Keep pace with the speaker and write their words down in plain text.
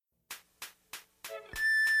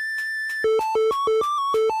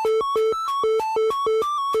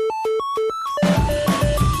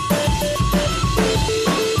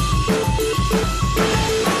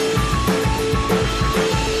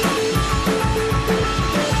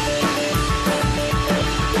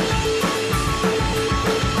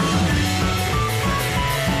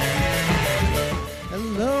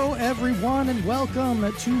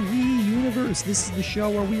welcome to Wii Universe. This is the show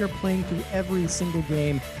where we are playing through every single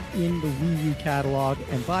game in the Wii U catalog.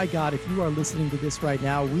 And by God, if you are listening to this right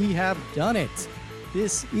now, we have done it.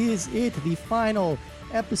 This is it, the final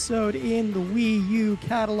episode in the Wii U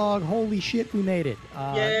catalog. Holy shit, we made it.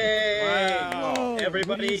 Yay! Wow. Whoa,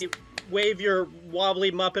 Everybody wave your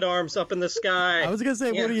wobbly Muppet arms up in the sky. I was going to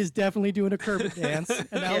say, Woody is definitely doing a Kermit dance,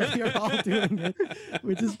 and now we are all doing it,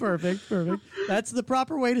 which is perfect. That's the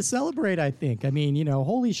proper way to celebrate, I think. I mean, you know,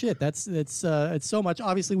 holy shit, it's so much.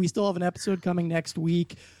 Obviously, we still have an episode coming next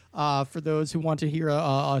week. For those who want to hear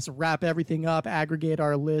us wrap everything up, aggregate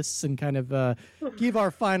our lists, and kind of give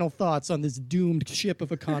our final thoughts on this doomed ship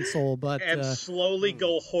of a console, and slowly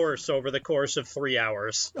go hoarse over the course of 3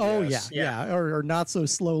 hours. Oh yeah. Or not so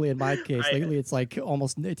slowly in my case. Lately, it's like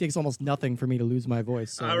it takes almost nothing for me to lose my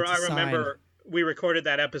voice. So I remember we recorded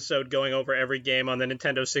that episode going over every game on the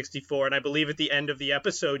Nintendo 64, and I believe at the end of the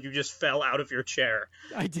episode, you just fell out of your chair.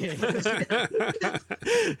 I did.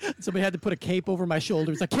 Somebody had to put a cape over my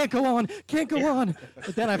shoulders. I can't go on.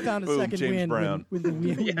 But then I found a second James win when the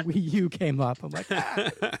Wii U came up. I'm like,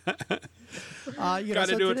 Got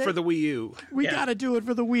to do it for the Wii U. We got to do it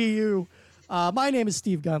for the Wii U. My name is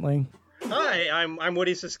Steve Guntling. Hi, I'm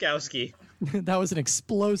Woody Siskowski. That was an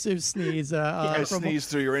explosive sneeze. I sneezed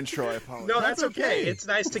through your intro. I apologize. No, that's okay. It's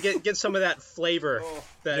nice to get some of that flavor,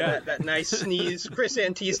 that nice sneeze, Chris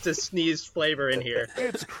Antista sneeze flavor in here.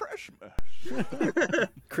 It's Christmas.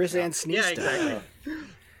 Chris Antista. Yeah, exactly.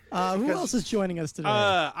 Who else is joining us today?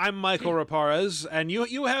 I'm Michael Raparez, and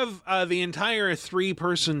you have the entire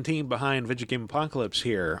 3-person team behind Video Game Apocalypse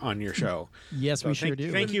here on your show. Yes, we sure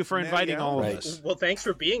do. Thank you for inviting all of us. Well, thanks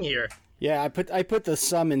for being here. Yeah, I put the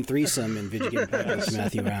sum and threesome in Video Game Apocalypse,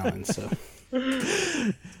 Matthew Allen. So.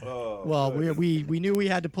 Well, we knew we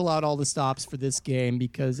had to pull out all the stops for this game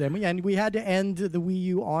because we had to end the Wii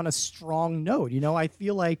U on a strong note. You know, I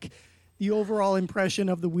feel like the overall impression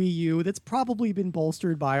of the Wii U that's probably been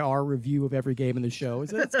bolstered by our review of every game in the show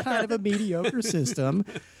is that it's kind of a mediocre system.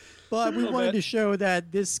 But we wanted to show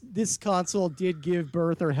that this console did give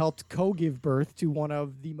birth or helped co-give birth to one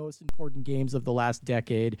of the most important games of the last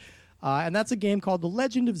decade. And that's a game called The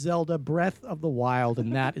Legend of Zelda Breath of the Wild,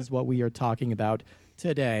 and that is what we are talking about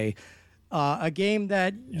today. A game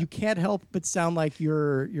that you can't help but sound like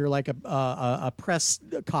you're like a press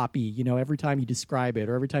copy, you know, every time you describe it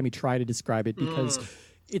or every time you try to describe it, because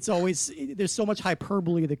it's always, there's so much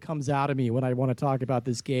hyperbole that comes out of me when I want to talk about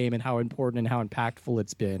this game and how important and how impactful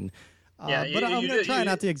it's been. But I'm going to try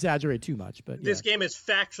not to exaggerate too much. But this game is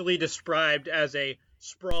factually described as a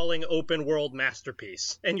sprawling open world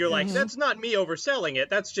masterpiece, and you're like, that's not me overselling it,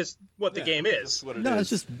 that's just what the game is. It's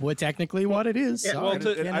just technically what it is. Yeah,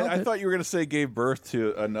 I thought you were going to say gave birth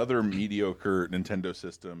to another mediocre Nintendo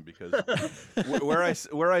system, because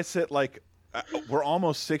where I sit, like, we're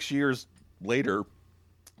almost 6 years later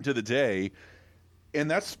to the day, and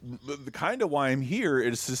that's the kind of why I'm here,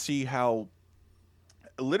 is to see how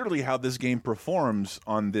this game performs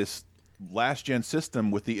on this last gen system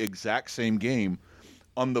with the exact same game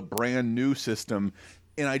on the brand new system.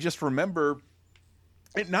 And I just remember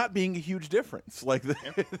it not being a huge difference. Like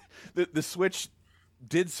the Switch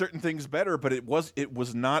did certain things better, but it was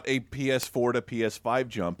not a PS4 to PS5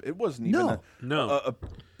 jump. It wasn't even a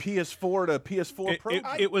PS4 to PS4 Pro.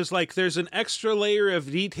 It was like there's an extra layer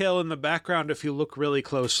of detail in the background if you look really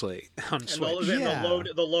closely on Switch. The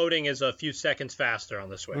loading is a few seconds faster on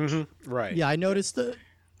the Switch. Mm-hmm. Right. Yeah, I noticed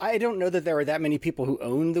I don't know that there are that many people who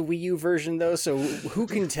own the Wii U version, though, so who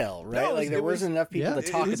can tell, right? No, there wasn't enough people to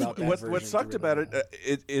talk about that version. What sucked about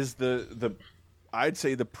it is the I'd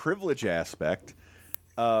say the privilege aspect.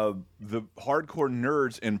 The hardcore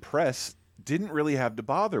nerds and press didn't really have to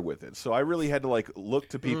bother with it, so I really had to look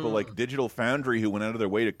to people like Digital Foundry, who went out of their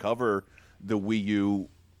way to cover the Wii U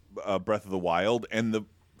Breath of the Wild, and the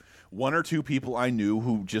one or two people I knew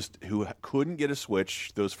who couldn't get a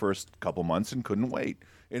Switch those first couple months and couldn't wait,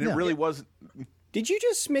 and it really wasn't. Did you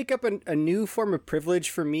just make up a new form of privilege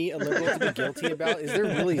for me, a liberal, to be guilty about? Is there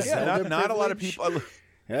really Zelda not a lot of people.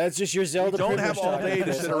 That's just your Zelda don't privilege. Have all day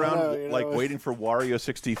to sit around like waiting for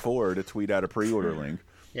Wario64 to tweet out a pre-order link.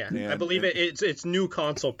 Yeah, I believe it's new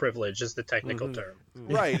console privilege is the technical term.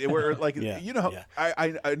 Right, where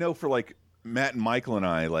I know for like Matt and Michael and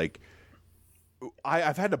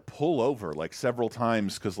I've had to pull over several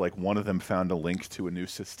times because one of them found a link to a new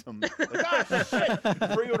system. Shit,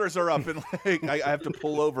 pre-orders are up, and I have to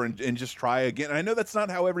pull over and just try again. And I know that's not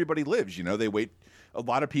how everybody lives. You know, they wait. A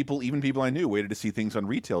lot of people, even people I knew, waited to see things on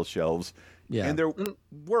retail shelves. Yeah, and there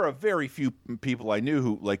were a very few people I knew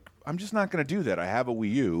who I'm just not going to do that. I have a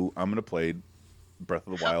Wii U. I'm going to play Breath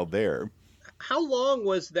of the Wild there. how long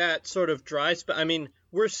was that sort of dry spell? I mean,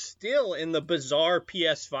 we're still in the bizarre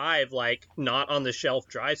PS5 like not on the shelf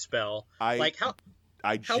dry spell. I how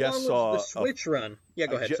just long saw was the Switch run? Yeah,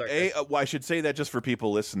 go ahead. Sorry. Well, I should say that just for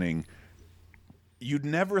people listening. You'd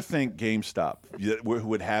never think GameStop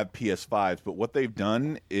would have PS5s, but what they've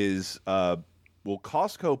done is,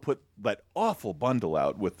 Costco put that awful bundle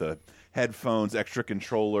out with the headphones, extra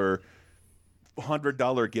controller,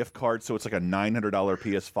 $100 gift card, so it's like a $900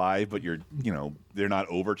 PS5, but they're not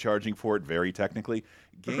overcharging for it very technically.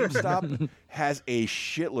 GameStop has a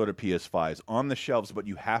shitload of PS5s on the shelves, but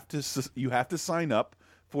you have to sign up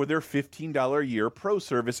for their $15 a year pro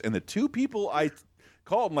service, and the two people I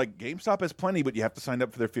called, I'm like, GameStop has plenty, but you have to sign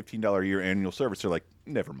up for their $15 a year annual service. They're like,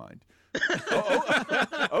 never mind.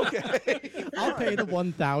 Okay. I'll pay the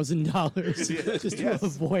 $1,000 just to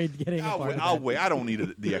avoid getting a part of I'll that. wait. I don't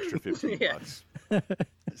need the extra $15.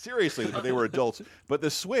 Seriously, but they were adults. But the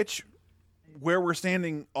Switch, where we're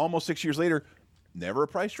standing almost 6 years later, never a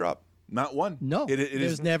price drop. Not one. No,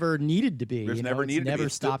 there's never needed to be. There's never needed to be. Never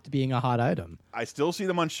stopped being a hot item. I still see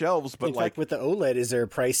them on shelves, but in fact, with the OLED, is there a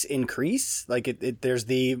price increase? Like, there's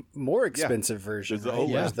the more expensive version. There's the right?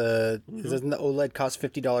 OLED. Doesn't the OLED cost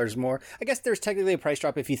 $50 more? I guess there's technically a price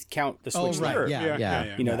drop if you count the Switch. Right. Lite.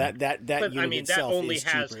 Yeah. You know, that But unit I mean, that itself only is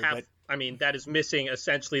has cheaper, half. but I mean, that is missing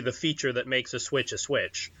essentially the feature that makes a Switch a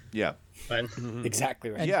Switch. yeah. But, exactly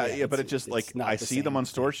right. Yeah, but it's just like not I the see same. them on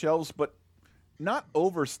store shelves, but not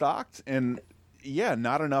overstocked, and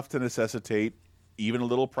not enough to necessitate even a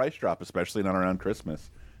little price drop, especially not around Christmas.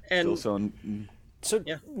 And Still selling. So,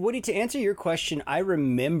 Woody, to answer your question, I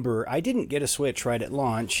remember I didn't get a Switch right at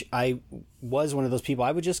launch. I was one of those people.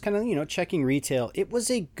 I was just kind of, checking retail. It was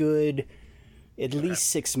a good at least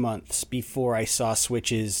 6 months before I saw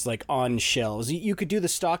Switches like on shelves. You could do the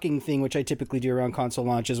stalking thing, which I typically do around console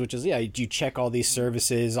launches, which is, you check all these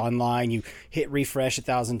services online, you hit refresh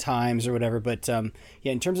 1,000 times or whatever. But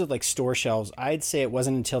in terms of like store shelves, I'd say it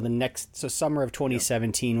wasn't until summer of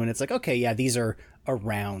 2017 when it's like, okay, these are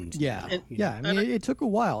around. Yeah. I mean, it took a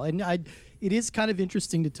while. And it is kind of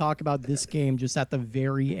interesting to talk about this game just at the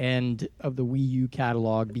very end of the Wii U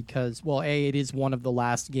catalog because, well, it is one of the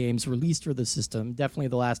last games released for the system, definitely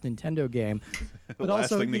the last Nintendo game. But The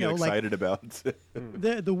also, last thing to get excited about.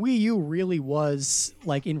 the Wii U really was,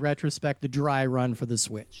 like, in retrospect, the dry run for the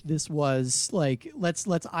Switch. This was like, let's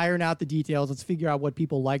iron out the details. Let's figure out what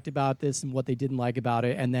people liked about this and what they didn't like about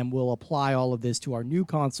it, and then we'll apply all of this to our new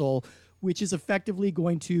console, which is effectively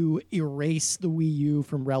going to erase the Wii U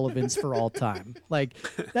from relevance for all time. Like,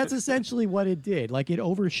 that's essentially what it did. Like, it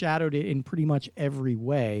overshadowed it in pretty much every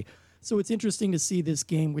way. So it's interesting to see this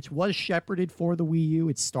game, which was shepherded for the Wii U.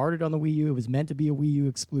 It started on the Wii U. It was meant to be a Wii U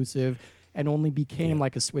exclusive and only became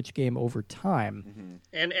like a Switch game over time.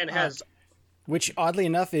 and has Which, oddly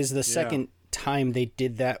enough, is the second time they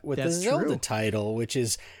did that with the That's Zelda true. title, which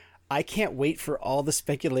is... I can't wait for all the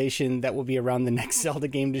speculation that will be around the next Zelda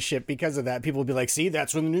game to ship because of that. People will be like, see,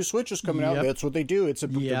 that's when the new Switch is coming out. Yep. That's what they do. It's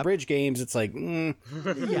the bridge games. It's like,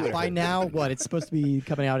 Yeah, by now, it's supposed to be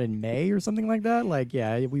coming out in May or something like that? Like,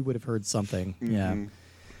 we would have heard something. Yeah.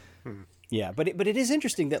 Yeah, but it is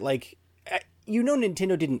interesting that, like,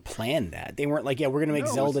 Nintendo didn't plan that. They weren't like, we're going to make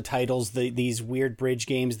Zelda titles, these weird bridge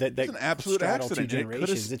games that It's an absolute straddle accident. two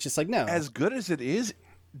generations. It's just like, no. As good as it is,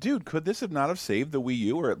 dude, could this have not have saved the Wii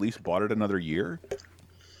U or at least bought it another year?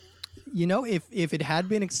 If it had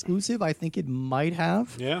been exclusive, I think it might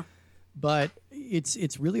have. Yeah. But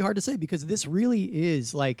it's really hard to say because this really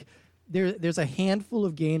is like there's a handful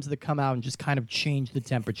of games that come out and just kind of change the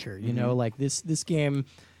temperature. You know, like this game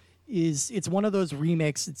it's one of those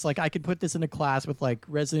remakes. It's like I could put this in a class with like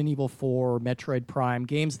Resident Evil 4 or Metroid Prime,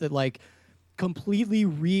 games that like completely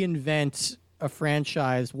reinvent a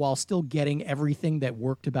franchise while still getting everything that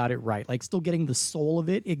worked about it right. Like still getting the soul of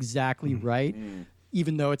it exactly right,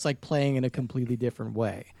 even though it's like playing in a completely different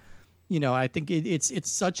way. I think it's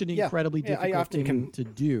such an incredibly difficult thing to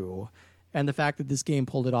do. And the fact that this game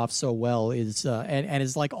pulled it off so well is and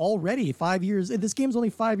is like already 5 years. This game's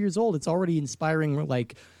only 5 years old. It's already inspiring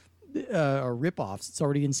like rip-offs. It's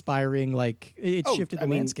already inspiring like it's shifted the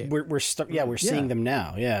landscape. We're seeing them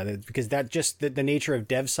now. Yeah, because that just the nature of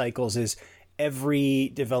dev cycles is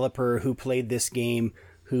every developer who played this game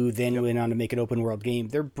who then went on to make an open world game,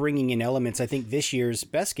 they're bringing in elements. I think this year's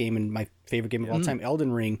best game and my favorite game of all time,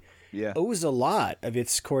 Elden Ring, owes a lot of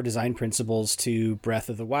its core design principles to Breath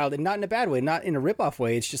of the Wild, and not in a bad way, not in a rip-off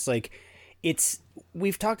way. It's just like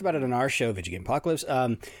we've talked about it on our show, Video Game Apocalypse,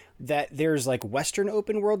 that there's like Western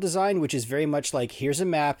open world design, which is very much like, here's a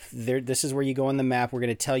map. This is where you go on the map. We're going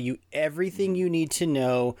to tell you everything you need to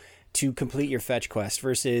know to complete your fetch quest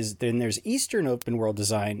versus then there's Eastern open world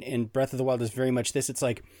design, and Breath of the Wild is very much this. It's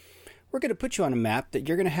like, we're going to put you on a map that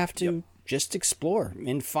you're going to have to just explore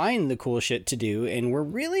and find the cool shit to do, and we're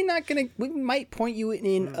really not going to, we might point you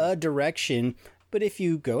in a direction, but if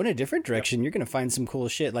you go in a different direction, you're going to find some cool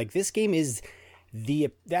shit. Like, this game is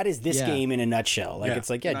that is this game in a nutshell. Like, it's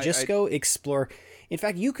like, just go explore. In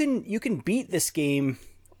fact, you can beat this game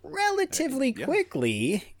relatively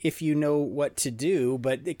quickly if you know what to do,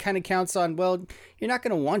 but it kind of counts on, well, you're not going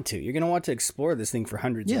to want to. You're going to want to explore this thing for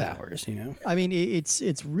hundreds of hours, you know? I mean,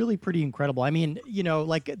 it's really pretty incredible. I mean, you know,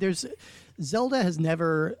 like, Zelda has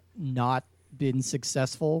never not been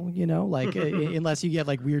successful, you know, like unless you get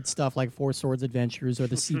like weird stuff like Four Swords Adventures or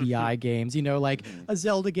the CDI games, you know, like a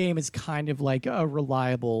Zelda game is kind of like a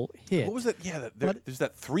reliable hit. What was that? Yeah, there's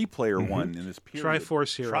that 3-player one in this period.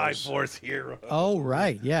 Triforce Heroes. Triforce Heroes. Oh,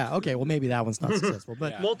 right. Yeah. Okay. Well, maybe that one's not successful,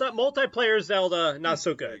 but Multiplayer Zelda, not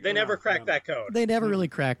so good. They never cracked that code. they never really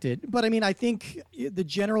cracked it. But I mean, I think the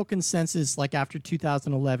general consensus, like after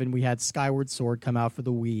 2011, we had Skyward Sword come out for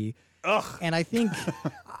the Wii. Ugh. And I think,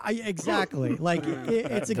 exactly, like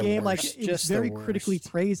it's a game like it's very critically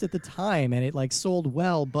praised at the time, and it like sold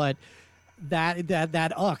well, but that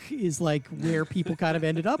is like where people kind of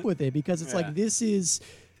ended up with it, because it's like this is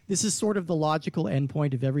sort of the logical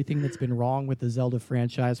endpoint of everything that's been wrong with the Zelda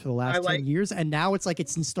franchise for the last 10 years, and now it's like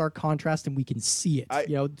it's in stark contrast, and we can see it.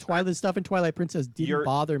 You know, Twilight stuff and Twilight Princess didn't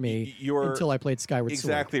bother me until I played Skyward Sword.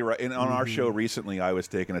 Exactly right. And on our show recently, I was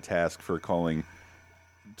taking a task for calling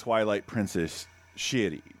Twilight Princess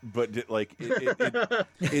shitty, but like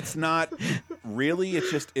it's not really.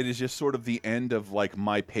 It is just sort of the end of like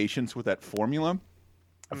my patience with that formula.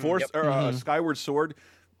 Skyward Sword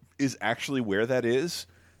is actually where that is,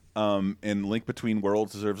 and Link Between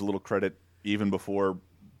Worlds deserves a little credit even before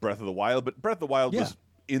Breath of the Wild. But Breath of the Wild was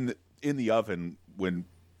in the oven when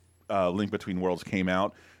Link Between Worlds came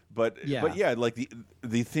out. But like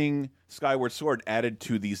the thing Skyward Sword added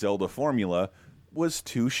to the Zelda formula was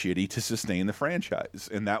too shitty to sustain the franchise,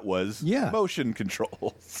 and that was motion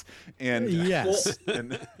controls. And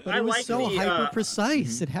but it was so hyper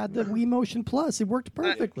precise. It had the Wii Motion Plus. It worked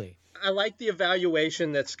perfectly. I like the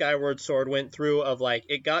evaluation that Skyward Sword went through of like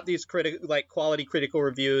it got these quality critical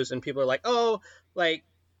reviews, and people are like, oh, like,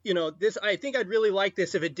 you know, this, I think I'd really like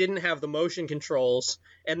this if it didn't have the motion controls.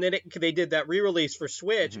 And then they did that re-release for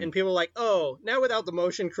Switch, and people were like, oh, now without the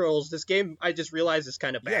motion controls, this game, I just realized, is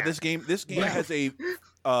kind of bad. Yeah, this game has a,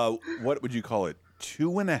 what would you call it,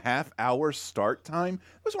 2.5 hour start time?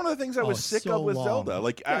 It was one of the things I was sick of with Zelda.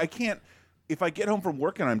 Like, I can't, if I get home from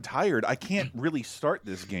work and I'm tired, I can't really start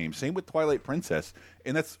this game. Same with Twilight Princess.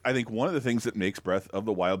 And that's, I think, one of the things that makes Breath of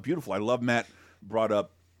the Wild beautiful. I love Matt brought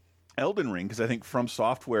up Elden Ring, because I think From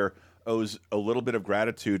Software owes a little bit of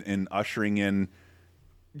gratitude in ushering in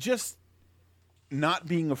just not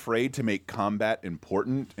being afraid to make combat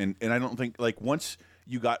important. And I don't think, like, once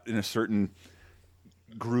you got in a certain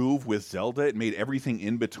groove with Zelda, it made everything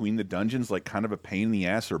in between the dungeons like kind of a pain in the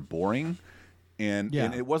ass or boring. And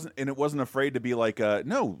it wasn't afraid to be like,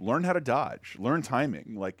 no, learn how to dodge, learn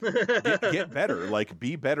timing, like get better, like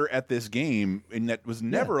be better at this game. And that was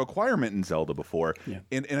never a requirement in Zelda before. Yeah.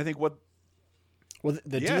 And I think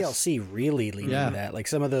the DLC really leaned into that. Like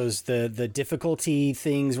some of those the difficulty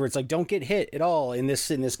things where it's like, don't get hit at all in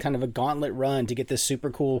this kind of a gauntlet run to get this super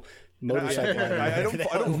cool motorcycle.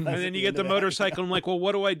 And then you get the motorcycle. I'm like, well,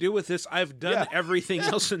 what do I do with this? I've done everything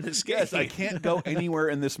else in this game. Yes, I can't go anywhere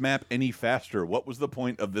in this map any faster. What was the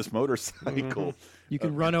point of this motorcycle? You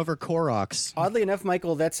can run over Koroks. Oddly enough,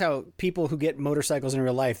 Michael, that's how people who get motorcycles in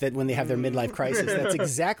real life, that when they have their midlife crisis, that's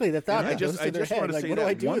exactly the thought that goes through their head. Like, what do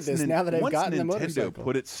I do with this now that I've gotten the motorcycle? Nintendo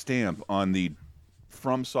put its stamp on the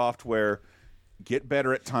From Software, get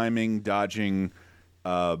better at timing, dodging,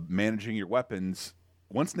 managing your weapons.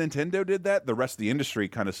 Once Nintendo did that, the rest of the industry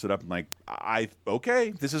kind of stood up and like,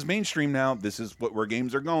 okay, this is mainstream now. This is where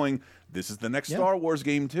games are going. This is the next Star Wars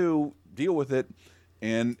game too. Deal with it.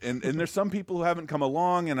 And there's some people who haven't come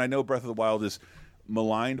along, and I know Breath of the Wild is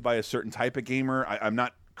maligned by a certain type of gamer. I'm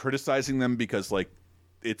not criticizing them, because like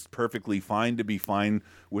it's perfectly fine to be fine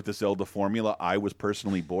with the Zelda formula I was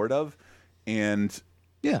personally bored of. And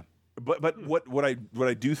but what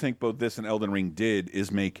I do think both this and Elden Ring did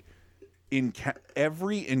is make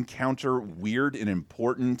every encounter weird and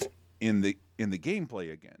important in the gameplay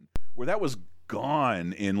again, where that was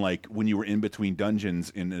gone in like when you were in between dungeons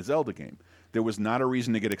in a Zelda game. There was not a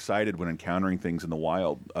reason to get excited when encountering things in the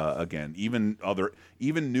wild again, even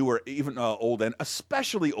newer, even old, and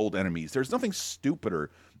especially old enemies. There's nothing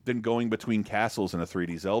stupider than going between castles in a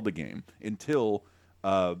 3D Zelda game until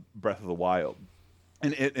Breath of the Wild.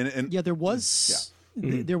 And there was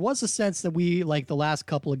there was a sense that we, like the last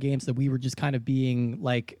couple of games, that we were just kind of being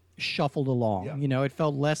like shuffled along. Yeah. You know, it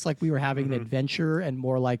felt less like we were having an adventure and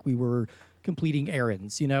more like we were completing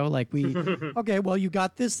errands, you know, like we okay, well, you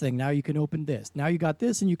got this thing, now you can open this, now you got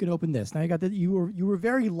this and you can open this, now you got that. You were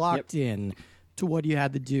very locked in to what you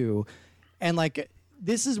had to do. And like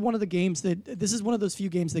this is one of those few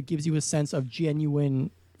games that gives you a sense of genuine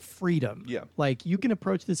freedom. Yeah. Like you can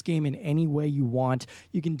approach this game in any way you want.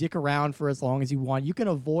 You can dick around for as long as you want. You can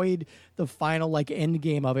avoid the final like end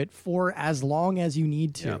game of it for as long as you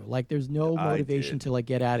need to. Yeah. Like there's no motivation to like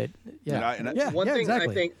get at it. Yeah. One thing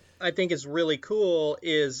exactly. I think is really cool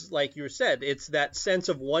is, like you said, it's that sense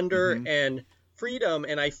of wonder and freedom,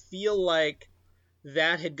 and I feel like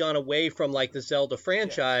that had gone away from like the Zelda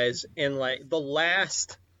franchise. And like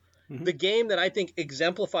the game that I think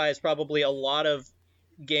exemplifies probably a lot of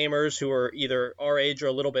gamers who are either our age or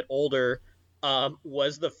a little bit older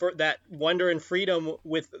was that wonder and freedom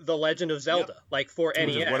with The Legend of Zelda, like for NES.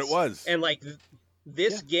 Which is what it was. And like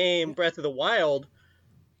this game, Breath of the Wild,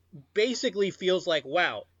 basically feels like,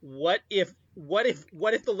 wow, what if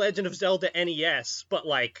The Legend of Zelda NES, but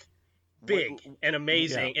like big and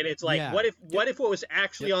amazing, and it's like, what if what was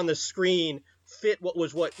actually on the screen fit what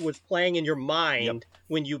was playing in your mind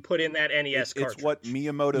when you put in that NES cartridge. It's what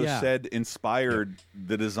Miyamoto said inspired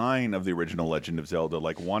the design of the original Legend of Zelda,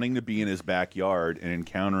 like wanting to be in his backyard and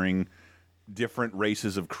encountering different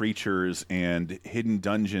races of creatures and hidden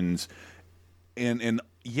dungeons, and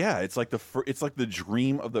it's like the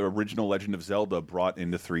dream of the original Legend of Zelda brought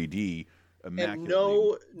into 3D. And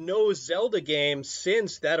no Zelda game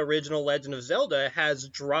since that original Legend of Zelda has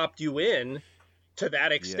dropped you in to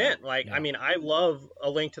that extent. I mean, I love A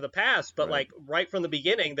Link to the Past, but like right from the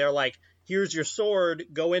beginning, they're like, here's your sword,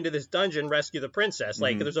 go into this dungeon, rescue the princess.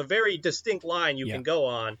 Like there's a very distinct line you can go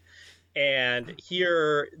on. And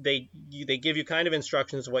here they give you kind of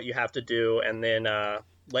instructions of what you have to do and then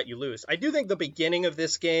let you loose. I do think the beginning of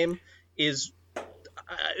this game is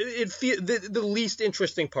the least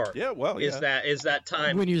interesting part. Is that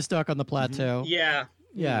time when you're stuck on the plateau. Yeah,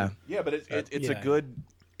 but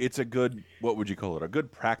it's a good what would you call it? A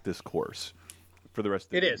good practice course for the rest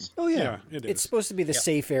of the game. Is. Oh yeah, it is. It's supposed to be the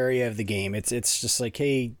safe area of the game. It's just like,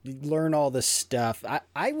 hey, learn all this stuff.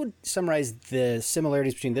 I would summarize the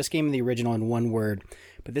similarities between this game and the original in one word,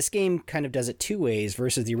 but this game kind of does it two ways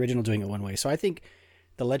versus the original doing it one way. So I think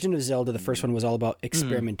The Legend of Zelda, the first one, was all about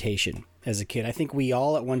experimentation as a kid. I think we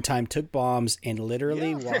all at one time took bombs and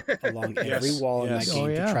literally walked along every wall in that game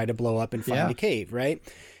to try to blow up and find a cave, right?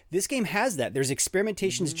 This game has that. There's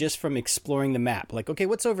experimentations just from exploring the map. Like, okay,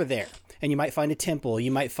 what's over there? And you might find a temple,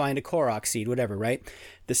 you might find a Korok seed, whatever, right?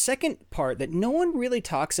 The second part that no one really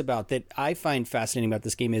talks about that I find fascinating about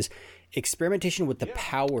this game is experimentation with the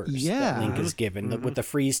powers that Link is given, with the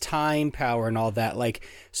freeze time power and all that. Like,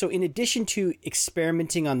 so in addition to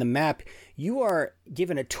experimenting on the map, you are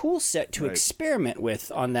given a tool set to experiment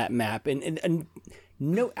with on that map. And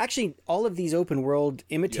no, actually, all of these open world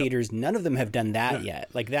imitators, none of them have done that yet.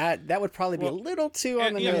 Like that would probably be a little too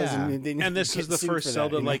on the nose. And this is the first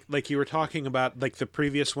Zelda, like you were talking about. Like the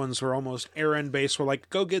previous ones were almost errand based. Were like,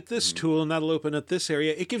 go get this tool and that'll open up this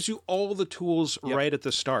area. It gives you all the tools right at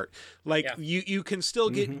the start. Like you can still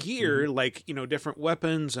get gear, like different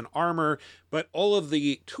weapons and armor, but all of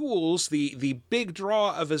the tools, the big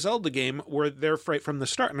draw of a Zelda game, were there right from the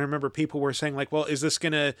start. And I remember people were saying like, well, is this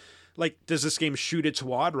gonna does this game shoot its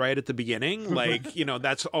wad right at the beginning? Like,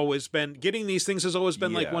 that's always been, getting these things has always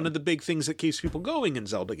been like one of the big things that keeps people going in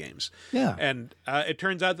Zelda games. Yeah. And it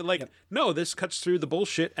turns out that no, this cuts through the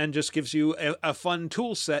bullshit and just gives you a fun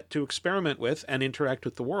tool set to experiment with and interact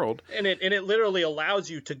with the world. And it literally allows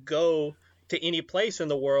you to go to any place in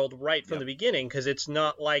the world right from the beginning, because it's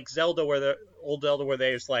not like Zelda where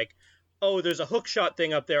there's like, oh, there's a hook shot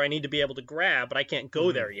thing up there I need to be able to grab, but I can't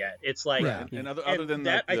go there yet. It's like, and other than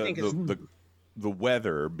that, like I think is the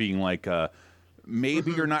weather being like,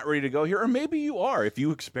 maybe you're not ready to go here, or maybe you are. If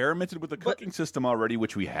you experimented with the cooking system already,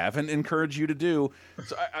 which we haven't encouraged you to do,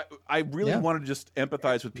 so I really want to just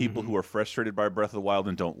empathize with people who are frustrated by Breath of the Wild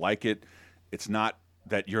and don't like it. It's not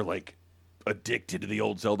that you're like addicted to the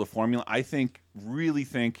old Zelda formula. I really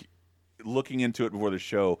think, looking into it before the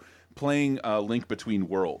show, playing Link Between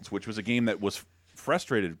Worlds, which was a game that was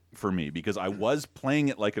frustrated for me because I was playing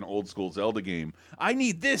it like an old school Zelda game. I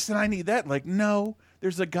need this and I need that. Like, no,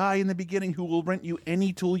 there's a guy in the beginning who will rent you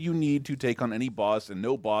any tool you need to take on any boss, and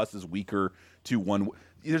no boss is weaker to one.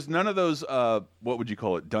 There's none of those, what would you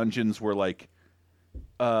call it, dungeons where like,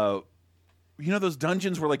 those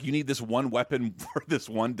dungeons where like you need this one weapon for this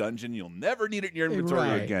one dungeon, you'll never need it in your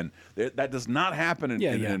inventory again. That does not happen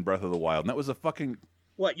in Breath of the Wild. And that was a fucking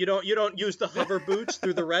What, you don't use the hover boots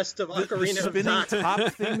through the rest of Ocarina of Time? The spinning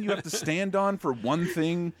top thing you have to stand on for one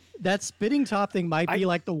thing. That spinning top thing might be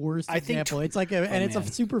like the worst example. It's like it's a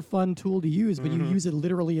super fun tool to use, but you use it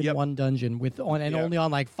literally in one dungeon only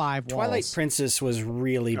on like 5 walls. Twilight Princess was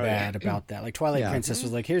really bad about that. Like Twilight Princess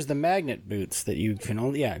was like, here's the magnet boots that you can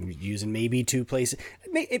only use in maybe 2 places.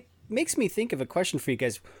 It makes me think of a question for you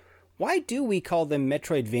guys. Why do we call them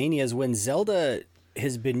Metroidvanias when Zelda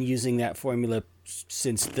has been using that formula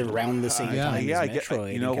since around the same time as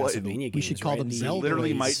Metroid? You know what? We should call them Zelda.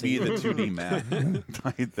 Literally might be the 2D map.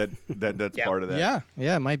 That's part of that.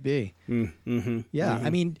 Yeah, it might be. I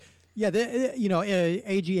mean, AGA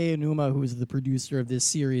Onuma, who's the producer of this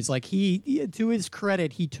series, like he, to his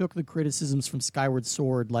credit, he took the criticisms from Skyward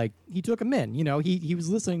Sword, like he took them in. He was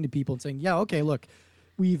listening to people and saying, yeah, okay, look,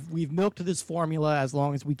 we've milked this formula as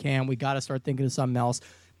long as we can. We got to start thinking of something else.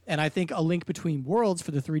 And I think A Link Between Worlds for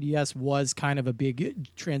the 3DS was kind of a big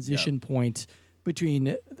transition point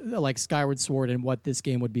between like Skyward Sword and what this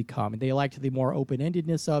game would become. And they liked the more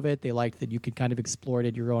open-endedness of it. They liked that you could kind of explore it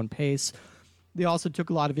at your own pace. They also took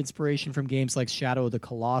a lot of inspiration from games like Shadow of the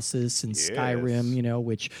Colossus and Skyrim,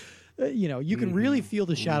 which, you can really feel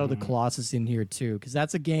the Shadow of the Colossus in here too, because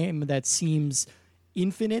that's a game that seems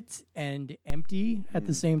infinite and empty at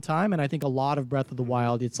the same time. And I think a lot of Breath of the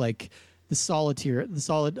Wild, it's like the solitude. I'm saying.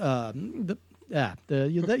 Solitude,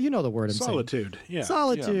 yeah.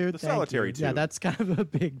 Solitude. The solitary too. Yeah, that's kind of a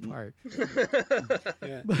big part.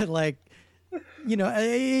 But like,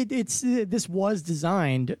 this was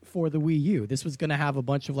designed for the Wii U. This was going to have a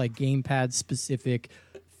bunch of like gamepad specific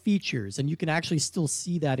features, and you can actually still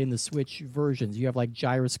see that in the Switch versions. You have like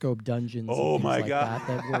gyroscope dungeons. Oh and my like god,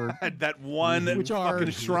 that were that one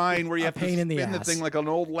fucking shrine where you have to spin the thing like an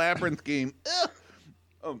old labyrinth game.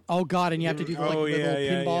 Oh god, and you have to do the little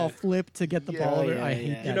pinball flip to get the ball. I hate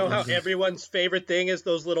that. You know how everyone's favorite thing is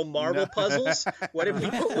those little marble puzzles? What if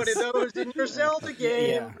you put one of those in your Zelda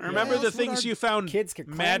game? Remember the things you found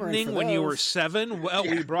maddening when you were 7? Well,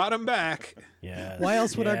 we brought them back. Yeah. Why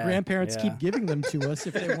else would our grandparents keep giving them to us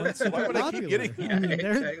if they weren't super popular? Keep getting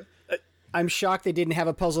exactly. I'm shocked they didn't have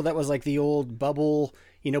a puzzle that was like the old bubble,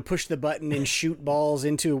 push the button and shoot balls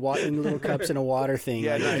into little cups in a water thing.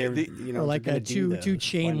 Yeah, or like two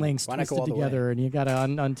chain links twisted together, and you got to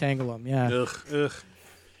untangle them. Yeah. Ugh.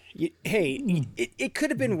 It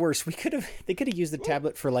could have been worse. They could have used the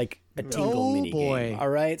tablet for like a Tingle mini game. All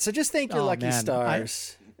right, so just thank your lucky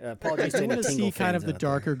stars. Apologies I to want to see kind of the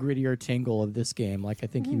darker, there. grittier Tingle of this game. Like I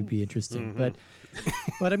think he would be interesting, but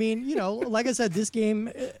I mean, like I said, this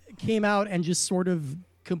game came out and just sort of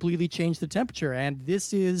completely changed the temperature. And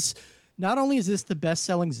this is not only is this the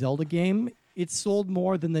best-selling Zelda game, it sold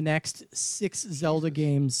more than the next 6 Zelda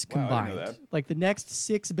games combined. I know that. Like the next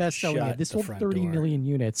 6 best-selling games. This sold 30 million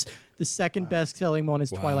units. The second best-selling one is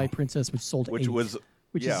Twilight Princess, which sold 8. Was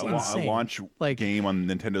is insane. A launch game on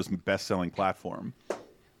Nintendo's best-selling platform.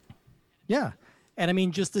 Yeah. And I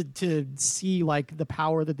mean, just to see like the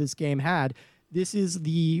power that this game had, this is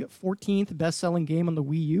the 14th best-selling game on the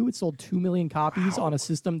Wii U. It sold 2 million copies on a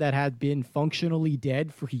system that had been functionally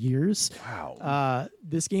dead for years. Wow.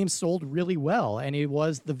 This game sold really well, and it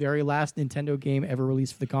was the very last Nintendo game ever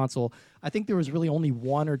released for the console. I think there was really only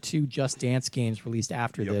 1 or 2 Just Dance games released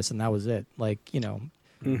after this, and that was it. Like,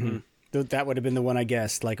 Mm-hmm. That would have been the one I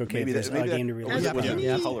guessed. Like, okay, maybe if there's a game to release.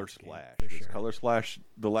 Color Splash. Color Splash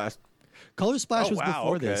the last... Color Splash was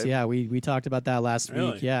before this. Yeah, we talked about that last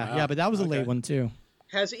week. Yeah, yeah, but that was a late one too.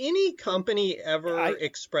 Has any company ever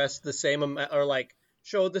expressed the same amount or like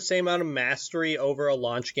showed the same amount of mastery over a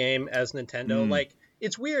launch game as Nintendo? Like,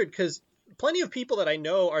 it's weird because plenty of people that I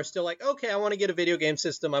know are still like, okay, I want to get a video game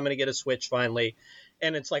system. I'm going to get a Switch finally.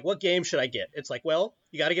 And it's like, what game should I get? It's like, well,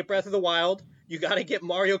 you got to get Breath of the Wild. You got to get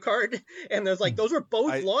Mario Kart. And there's like, those are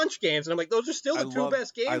both launch games. And I'm like, those are still the two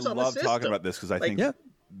best games on the system. I love talking about this because I think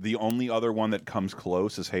the only other one that comes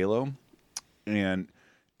close is Halo. And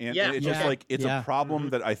it's just like, it's a problem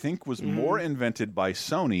that I think was more invented by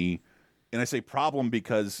Sony. And I say problem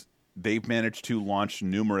because they've managed to launch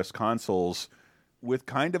numerous consoles with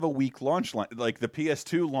kind of a weak launch line. Like the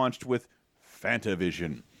PS2 launched with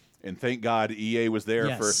Fantavision. And thank God EA was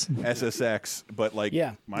there for SSX. But like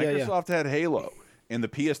Microsoft had Halo. And the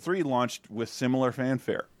PS3 launched with similar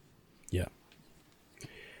fanfare. Yeah.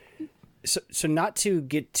 So not to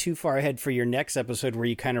get too far ahead for your next episode where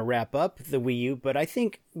you kind of wrap up the Wii U, but I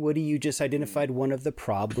think, Woody, you just identified one of the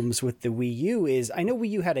problems with the Wii U is, I know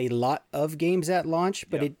Wii U had a lot of games at launch,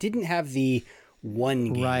 but it didn't have the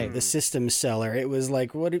one game, the system seller. It was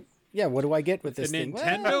like, yeah, what do I get with this the thing?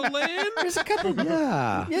 Nintendo Land? There's a couple.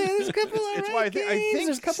 Yeah. There's a couple. It's why I think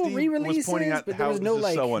there's a couple Steve re-releases, was pointing out but there how was no this is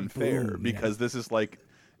like so unfair boom, because this is like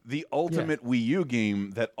the ultimate Wii U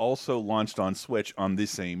game that also launched on Switch on the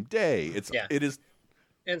same day. It is,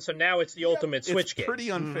 and so now it's the ultimate Switch game. Pretty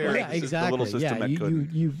unfair. Yeah, exactly. The little system that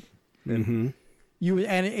couldn't.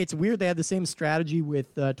 And it's weird they had the same strategy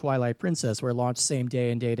with Twilight Princess, where it launched same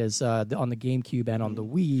day and date as on the GameCube and on the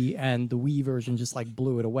Wii, and the Wii version just like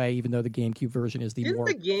blew it away, even though the GameCube version is the Didn't more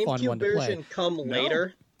the GameCube fun one to play. version come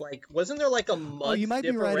later? Like, wasn't there like a month? Oh, you might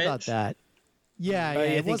be right about that. Yeah, I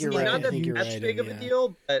it think wasn't you're right. Not I think that you're that's right, big of a yeah.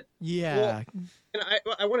 deal, but Yeah. and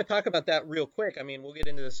I want to talk about that real quick. I mean, we'll get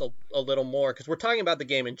into this a little more because we're talking about the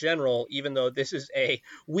game in general, even though this is a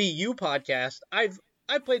Wii U podcast.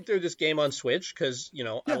 I played through this game on Switch because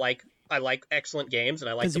I like excellent games and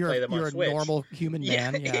I like to play them on Switch. You're a normal human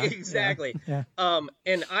man. Yeah, exactly. Yeah.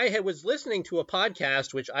 And I was listening to a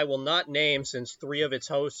podcast which I will not name since 3 of its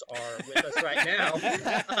hosts are with us right now.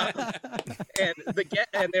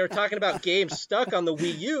 And they were talking about games stuck on the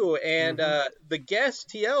Wii U, and the guest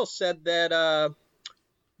TL said that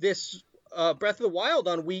this Breath of the Wild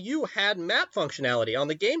on Wii U had map functionality on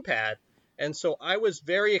the gamepad. And so I was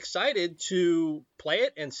very excited to play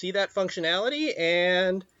it and see that functionality,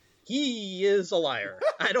 and he is a liar.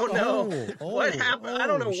 I don't know what happened. I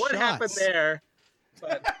don't know what happened there.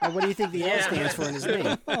 But what do you think the L stands for in his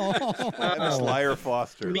name? That's Liar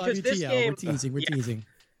Foster. Because this game, we're teasing.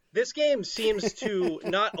 This game seems to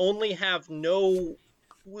not only have no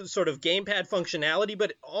sort of gamepad functionality, but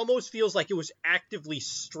it almost feels like it was actively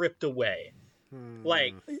stripped away.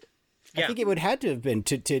 Like, I think it would had to have been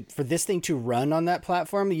to for this thing to run on that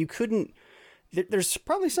platform. You couldn't. There's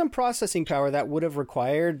probably some processing power that would have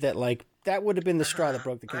required that. Like that would have been the straw that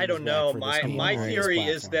broke the camel's I don't know. back for this My game on this theory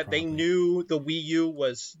is platform, that they probably. knew the Wii U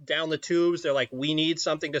was down the tubes. They're like, we need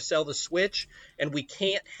something to sell the Switch, and we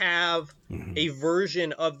can't have a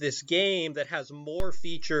version of this game that has more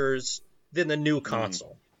features than the new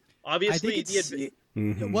console. Obviously, I think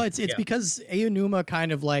it's because Aonuma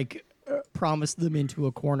kind of like promised them into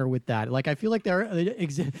a corner with that. Like I feel like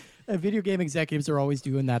video game executives are always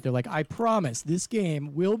doing that. They're like, I promise this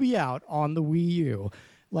game will be out on the Wii U.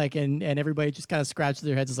 Like and everybody just kind of scratches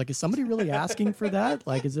their heads. It's like, is somebody really asking for that?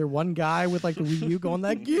 Like, is there one guy with like the Wii U going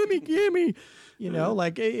like, gimme?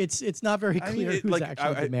 Like it's not very clear who's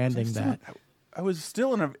actually demanding that. I was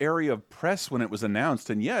still in an area of press when it was announced,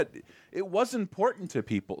 and yet it was important to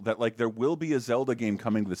people that like there will be a Zelda game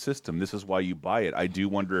coming to the system. This is why you buy it. I do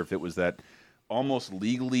wonder if it was that almost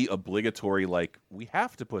legally obligatory, like we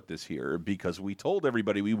have to put this here because we told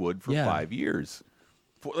everybody we would for 5 years.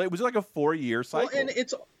 It was like a 4-year cycle. Well, and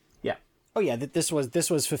it's this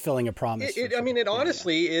was fulfilling a promise. It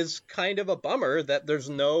honestly is kind of a bummer that there's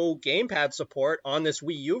no gamepad support on this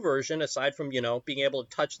Wii U version, aside from being able to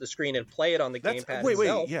touch the screen and play it on the gamepad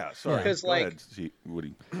itself. Sorry. Because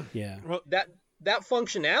Woody. Well, that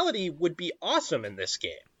functionality would be awesome in this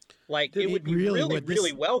game. Like it would be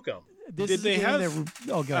really welcome. Did they have?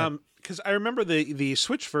 Because I remember the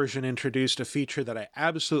Switch version introduced a feature that I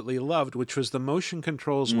absolutely loved, which was the motion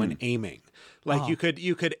controls when aiming. Like you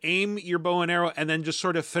could aim your bow and arrow and then just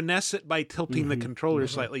sort of finesse it by tilting the controller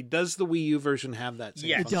slightly. Does the Wii U version have that same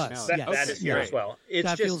Yes, functionality? that is here as well.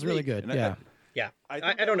 That feels really good. Yeah.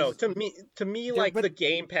 I don't know. To me, like the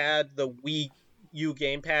gamepad, the Wii U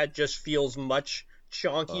gamepad just feels much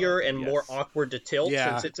chonkier and more awkward to tilt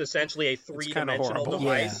since it's essentially a 3-dimensional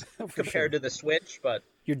device compared to the Switch. But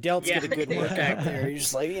your delts get a good workout there. You're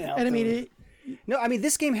just like, And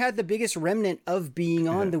this game had the biggest remnant of being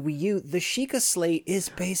on the Wii U. The Sheikah Slate is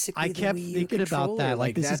basically I kept the Wii U thinking controller. about that.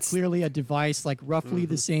 Like this is clearly a device like roughly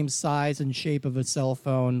the same size and shape of a cell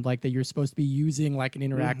phone, like that you're supposed to be using like an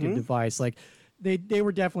interactive device. Like they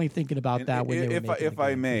were definitely thinking about that when they were making if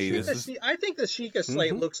I may, I think the Sheikah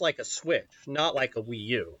Slate looks like a Switch, not like a Wii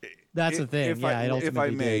U. That's the thing. If I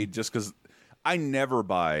may, just because I never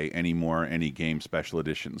buy anymore any game special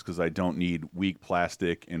editions because I don't need weak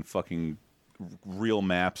plastic and fucking real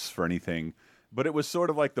maps for anything. But it was sort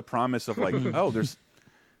of like the promise of like,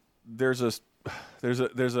 there's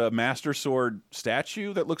a Master Sword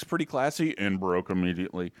statue that looks pretty classy and broke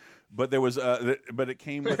immediately. But it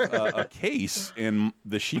came with a case, and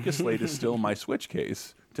the Sheikah Slate is still my Switch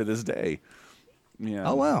case to this day. Yeah.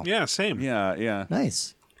 Oh wow. Yeah. Same. Yeah.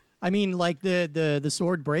 Nice. I mean, like the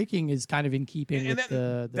sword breaking is kind of in keeping with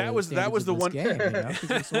that was the one game, 'cause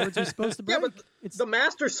the swords are supposed to break. Yeah, but the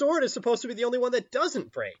Master Sword is supposed to be the only one that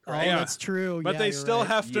doesn't break. Right? Oh, that's true. But they still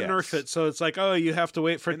have to nerf it, so it's like, you have to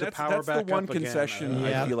wait for it to power back up again. That's the one concession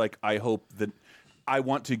I feel like I hope that I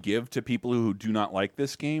want to give to people who do not like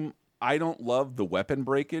this game. I don't love the weapon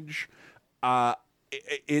breakage.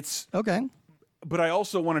 It's okay, but I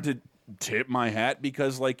also wanted to tip my hat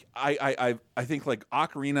because like I think like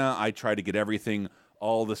Ocarina, I try to get everything,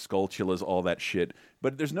 all the Skulltulas, all that shit,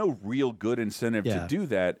 but there's no real good incentive to do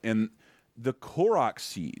that. And the Korok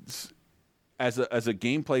seeds as a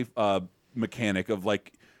gameplay mechanic of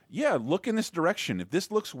like, yeah, look in this direction. If this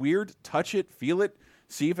looks weird, touch it, feel it,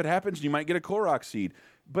 see if it happens. You might get a Korok seed.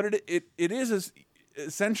 But it is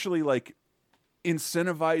essentially like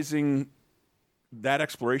incentivizing that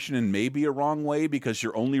exploration in maybe a wrong way because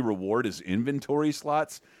your only reward is inventory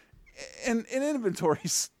slots. And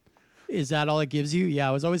inventories... Is that all it gives you? Yeah,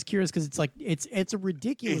 I was always curious because it's like it's a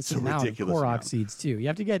ridiculous amount of Korok seeds too. You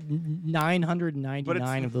have to get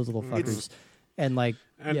 999 of those little fuckers. And like,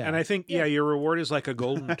 and I think your reward is like a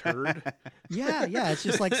golden turd. yeah, it's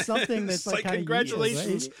just like something that's like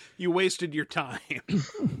congratulations, useless, right? You wasted your time.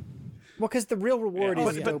 Well, because the real reward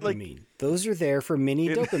is dopamine. Like, those are there for mini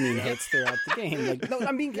dopamine hits throughout the game. Like, no,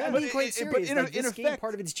 I'm being quite serious. But this game,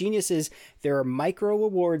 part of its genius is there are micro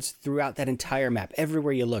rewards throughout that entire map.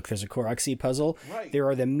 Everywhere you look, there's a Korok seed puzzle. Right. There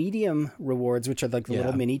are the medium rewards, which are like the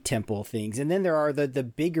little mini temple things, and then there are the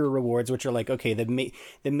bigger rewards, which are like the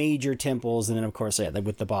major temples, and then of course like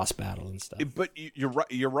with the boss battle and stuff. But you're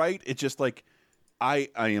right. You're right. It's just like. I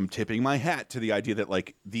am tipping my hat to the idea that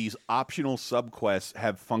like these optional subquests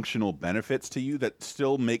have functional benefits to you that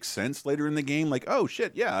still make sense later in the game. Like, oh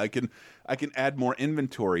shit, yeah, I can add more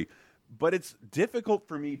inventory, but it's difficult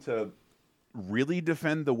for me to really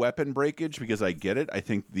defend the weapon breakage because I get it. I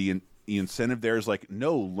think the incentive there is like,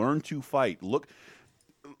 no, learn to fight. Look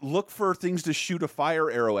for things to shoot a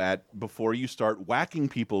fire arrow at before you start whacking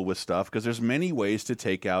people with stuff because there's many ways to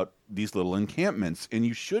take out these little encampments, and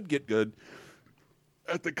you should get good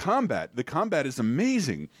at the combat. The combat is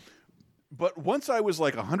amazing. But once I was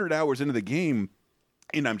like 100 hours into the game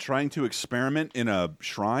and I'm trying to experiment in a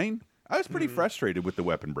shrine, I was pretty frustrated with the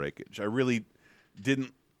weapon breakage. I really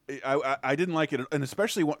didn't I didn't like it, and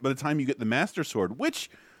especially by the time you get the Master Sword, which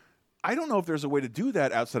I don't know if there's a way to do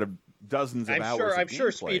that outside of dozens of hours. I'm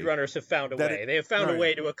sure speedrunners have found a way. They have found a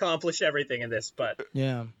way to accomplish everything in this, but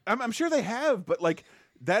yeah. I'm sure they have, but like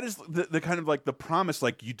that is the kind of like the promise,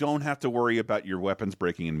 like you don't have to worry about your weapons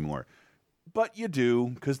breaking anymore. But you do,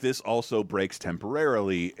 because this also breaks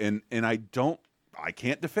temporarily, and I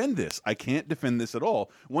can't defend this. I can't defend this at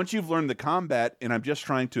all. Once you've learned the combat, and I'm just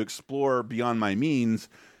trying to explore beyond my means,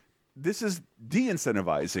 this is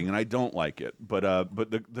de-incentivizing, and I don't like it. But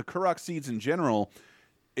the Korok seeds in general,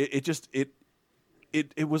 it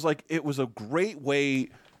was like it was a great way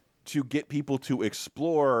to get people to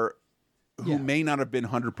explore who may not have been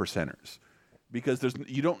 100%ers, because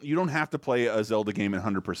you don't have to play a Zelda game and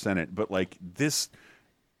 100% it, but like this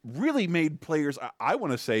really made players, I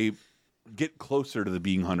want to say, get closer to the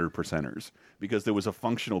being 100%ers, because there was a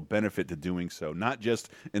functional benefit to doing so, not just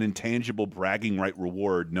an intangible bragging right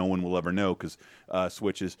reward no one will ever know, because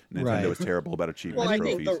Nintendo is terrible about achieving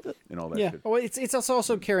trophies and all that shit. Well, it's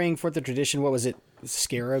also carrying forth the tradition. What was it?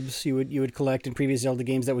 Scarabs you would collect in previous Zelda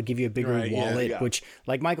games that would give you a bigger wallet, which,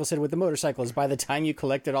 like Michael said with the motorcycles, by the time you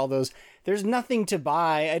collected all those, there's nothing to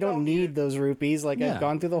buy. I don't need those rupees. Like I've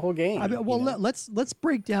gone through the whole game. Let's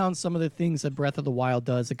break down some of the things that Breath of the Wild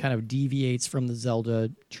does that kind of deviates from the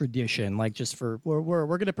Zelda tradition. Like, just for we're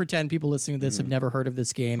going to pretend people listening to this have never heard of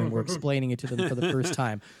this game, and we're explaining it to them for the first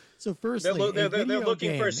time. So firstly, they're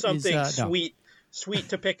looking for something sweet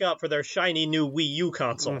to pick up for their shiny new Wii U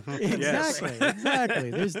console.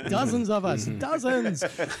 Exactly. There's dozens of us. Dozens.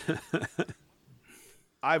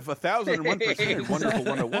 I've 1,001% wonderful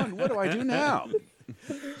 101. What do I do now?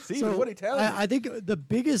 Steven, what do you tell me? I think the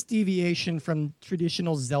biggest deviation from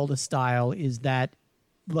traditional Zelda style is that,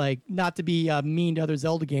 like, not to be mean to other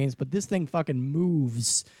Zelda games, but this thing fucking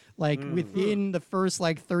moves. Like, within the first,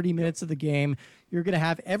 30 minutes of the game, you're going to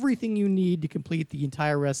have everything you need to complete the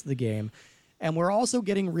entire rest of the game. And we're also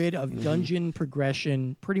getting rid of dungeon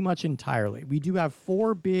progression pretty much entirely. We do have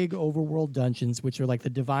 4 big overworld dungeons, which are like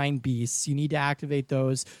the divine beasts. You need to activate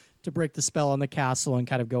those to break the spell on the castle and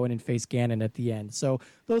kind of go in and face Ganon at the end. So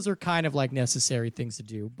those are kind of like necessary things to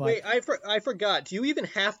do. But wait, I forgot. Do you even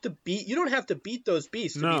have to beat? You don't have to beat those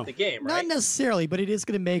beasts to beat the game, right? Not necessarily, but it is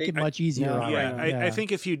going to make it much easier. I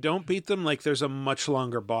think if you don't beat them, like, there's a much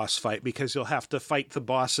longer boss fight, because you'll have to fight the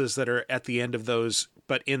bosses that are at the end of those,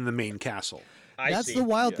 but in the main castle. That's the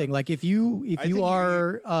wild thing. Like, if you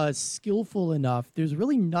are skillful enough, there's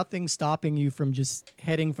really nothing stopping you from just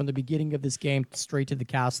heading from the beginning of this game straight to the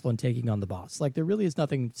castle and taking on the boss. Like, there really is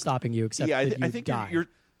nothing stopping you except that you die.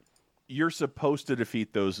 You're supposed to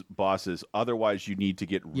defeat those bosses. Otherwise, you need to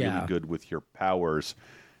get really good with your powers.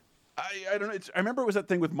 I don't know. I remember it was that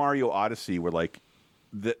thing with Mario Odyssey where like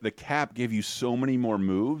the cap gave you so many more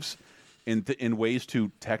moves in ways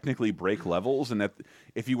to technically break levels, and that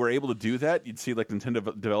if you were able to do that, you'd see like Nintendo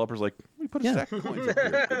developers like, we put a stack of coins up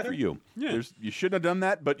here. Good for you. Yeah. You shouldn't have done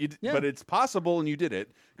that, but but it's possible, and you did it.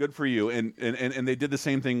 Good for you. And they did the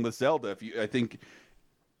same thing with Zelda. I think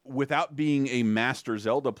without being a master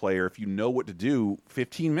Zelda player, if you know what to do,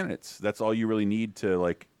 15 minutes. That's all you really need to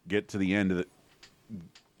like get to the end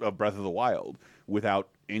of Breath of the Wild without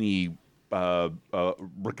any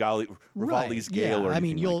Rivali's Gale or I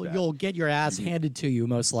mean, you'll get your ass handed to you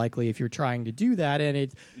most likely if you're trying to do that,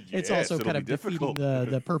 and it's also kind of defeating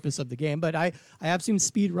the purpose of the game. But I have seen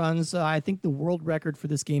speed runs. I think the world record for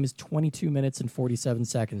this game is 22 minutes and 47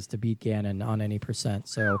 seconds to beat Ganon on any percent.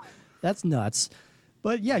 So that's nuts.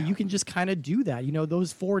 But yeah, you can just kind of do that. You know,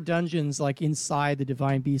 those 4 dungeons like inside the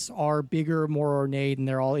Divine Beast are bigger, more ornate, and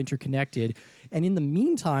they're all interconnected. And in the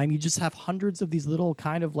meantime, you just have hundreds of these little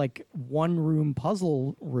kind of like one-room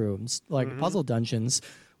puzzle rooms, like puzzle dungeons,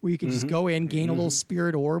 where you can just go in, gain a little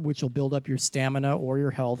spirit orb, which will build up your stamina or your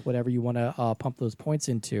health, whatever you want to pump those points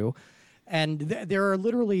into. And there are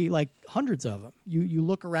literally like hundreds of them. You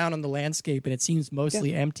look around on the landscape, and it seems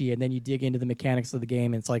mostly empty, and then you dig into the mechanics of the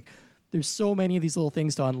game, and it's like, there's so many of these little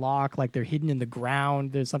things to unlock, like they're hidden in the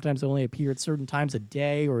ground. There's sometimes they only appear at certain times of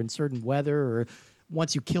day or in certain weather or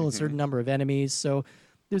once you kill a certain number of enemies. So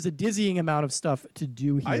there's a dizzying amount of stuff to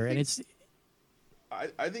do here.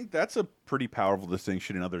 I think that's a pretty powerful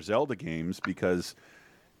distinction in other Zelda games, because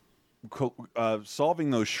solving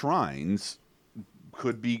those shrines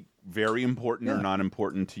could be very important or not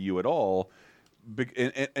important to you at all.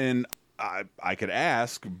 And I could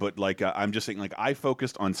ask, but like I'm just saying, like I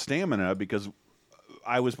focused on stamina because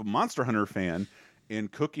I was a Monster Hunter fan,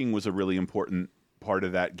 and cooking was a really important part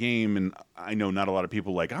of that game. And I know not a lot of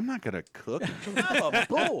people like, I'm not gonna cook. I'm a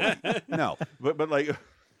boy. No, but like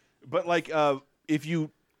if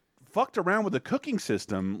you fucked around with the cooking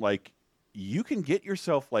system, like you can get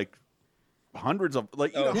yourself like hundreds of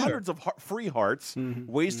hundreds of free hearts,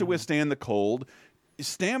 ways to withstand the cold.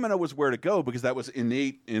 Stamina was where to go because that was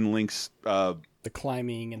innate in Link's the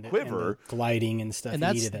climbing and the quiver, and the gliding and stuff. And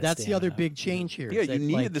that's the other big change here. Yeah, you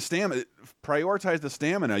needed the stamina. Prioritize the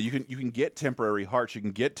stamina. You can get temporary hearts. You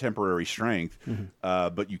can get temporary strength,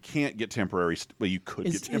 but you can't get temporary. Well, you could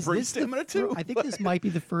get temporary stamina too. I think this might be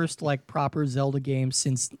the first like proper Zelda game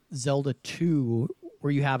since Zelda 2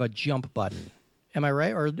 where you have a jump button. Am I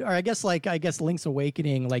right? Or I guess Link's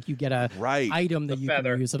Awakening, like you get a item that you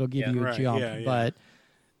can use that'll give you a jump.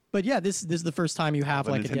 But yeah, this is the first time you have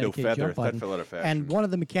like a dedicated jump button. And one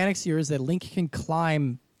of the mechanics here is that Link can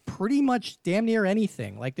climb pretty much damn near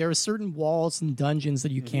anything. Like there are certain walls and dungeons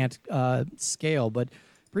that you can't scale, but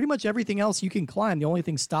pretty much everything else you can climb. The only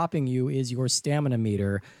thing stopping you is your stamina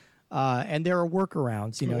meter. And there are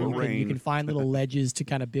workarounds, you know, you can find little ledges to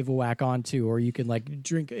kind of bivouac onto, or you can like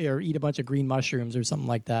drink or eat a bunch of green mushrooms or something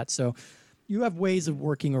like that. So you have ways of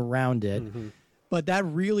working around it, but that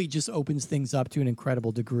really just opens things up to an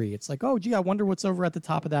incredible degree. It's like, oh, gee, I wonder what's over at the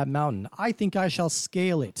top of that mountain. I think I shall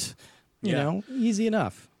scale it. You know, easy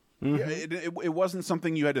enough. Yeah, it wasn't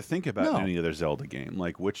something you had to think about in any other Zelda game.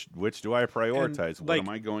 Like, which do I prioritize? And, what am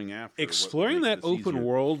I going after? Exploring that open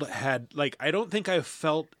world had, like, I don't think I've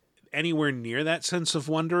felt anywhere near that sense of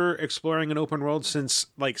wonder exploring an open world since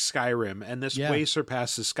like Skyrim, and this way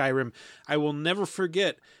surpasses Skyrim. I will never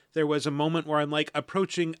forget there was a moment where I'm like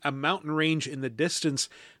approaching a mountain range in the distance,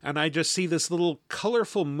 and I just see this little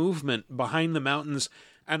colorful movement behind the mountains,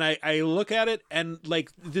 and I look at it, and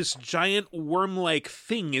like this giant worm-like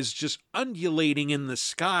thing is just undulating in the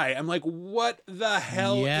sky. I'm like, what the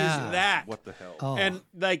hell is that? What the hell? Oh. And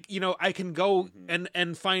like, you know, I can go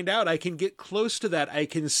and find out. I can get close to that. I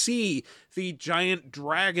can see the giant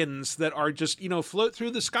dragons that are just, you know, float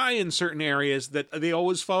through the sky in certain areas that they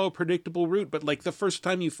always follow a predictable route. But like the first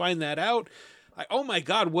time you find that out, oh my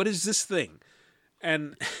God, what is this thing?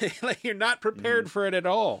 And like you're not prepared for it at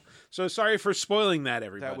all. So sorry for spoiling that,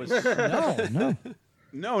 everybody. That was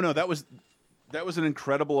no. That was an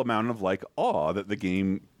incredible amount of like awe that the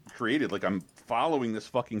game created. Like I'm following this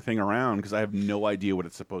fucking thing around because I have no idea what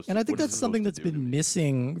it's supposed to. And I think that's something that's been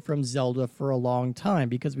missing from Zelda for a long time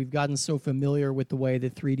because we've gotten so familiar with the way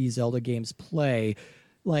that 3D Zelda games play.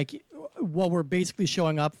 Like what we're basically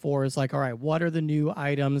showing up for is like, all right, what are the new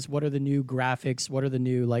items? What are the new graphics? What are the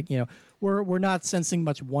new, like, you know, we're not sensing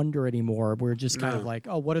much wonder anymore. We're just kind of like,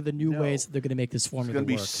 oh, what are the new ways that they're going to make this formula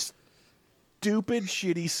work? It's going to be stupid,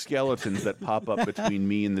 shitty skeletons that pop up between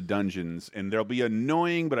me and the dungeons, and they'll be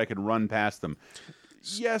annoying, but I can run past them.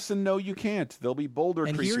 Yes and no, you can't. There'll be boulder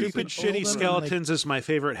And creatures. Stupid Shitty Skeletons is my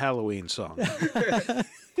favorite Halloween song.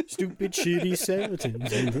 Stupid shitty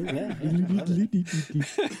skeletons.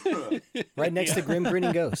 Right next to Grim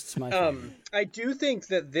Grinning Ghosts. My favorite. I do think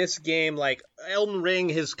that this game, like Elden Ring,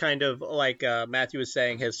 has kind of, like Matthew was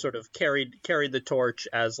saying, has sort of carried the torch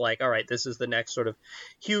as like, all right, this is the next sort of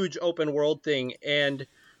huge open world thing. And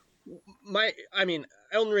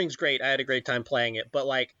Elden Ring's great. I had a great time playing it, but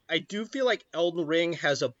like I do feel like Elden Ring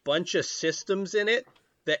has a bunch of systems in it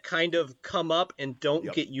that kind of come up and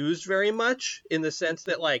don't get used very much, in the sense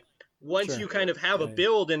that like once you kind of have a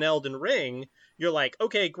build in Elden Ring, you're like,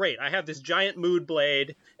 okay, great, I have this giant mood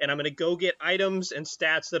blade and I'm going to go get items and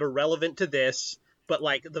stats that are relevant to this, but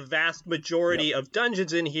like the vast majority of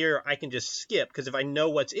dungeons in here I can just skip, because if I know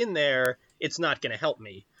what's in there, it's not going to help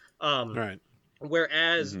me. Right.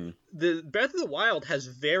 Whereas the Breath of the Wild has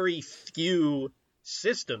very few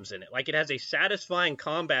systems in it. Like, it has a satisfying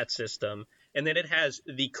combat system, and then it has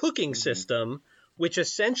the cooking system, which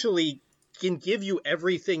essentially can give you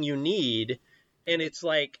everything you need. And it's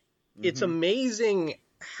like, it's amazing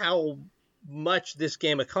how much this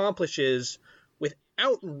game accomplishes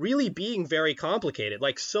without really being very complicated.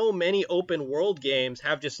 Like, so many open world games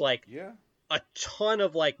have just like a ton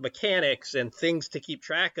of like mechanics and things to keep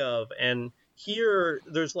track of. And here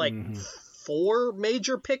there's like 4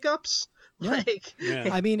 major pickups.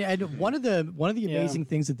 I mean, and one of the amazing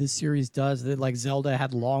things that this series does that like Zelda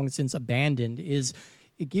had long since abandoned is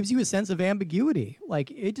it gives you a sense of ambiguity.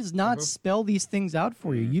 Like, it does not spell these things out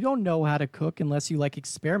for you. You don't know how to cook unless you like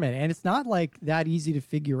experiment, and it's not like that easy to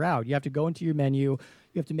figure out. You have to go into your menu.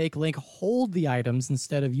 You have to make Link hold the items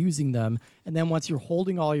instead of using them, and then once you're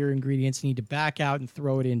holding all your ingredients, you need to back out and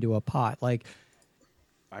throw it into a pot. Like,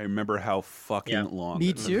 I remember how fucking long.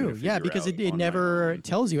 Me too. Yeah, because it never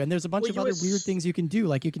tells you. And there's a bunch of other weird things you can do.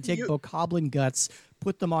 Like, you can take bokoblin guts,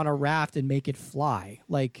 put them on a raft, and make it fly.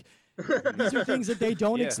 Like, these are things that they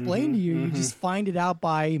don't explain to you. You just find it out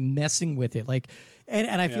by messing with it. Like,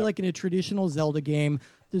 and I feel like in a traditional Zelda game,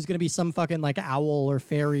 there's going to be some fucking like owl or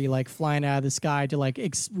fairy like flying out of the sky to like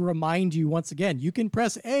remind you once again, you can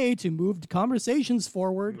press A to move conversations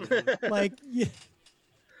forward. Like,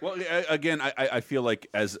 Well, again, I feel like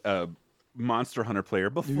as a Monster Hunter player,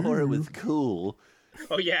 before it was cool.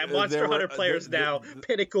 Oh yeah, Monster Hunter players now,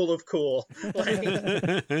 pinnacle of cool. But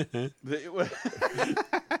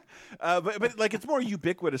like, it's more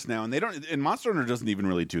ubiquitous now, and and Monster Hunter doesn't even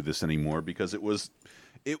really do this anymore, because it was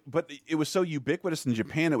so ubiquitous in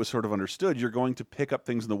Japan. It was sort of understood. You're going to pick up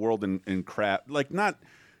things in the world and craft, like not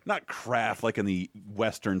craft like in the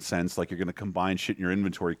Western sense, like you're going to combine shit in your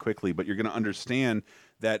inventory quickly, but you're going to understand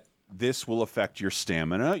that this will affect your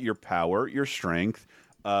stamina, your power, your strength,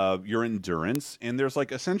 your endurance, and there's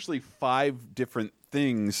like essentially 5 different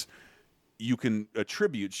things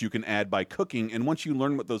attributes you can add by cooking, and once you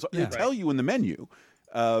learn what those are, they tell you in the menu.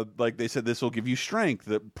 Like they said, this will give you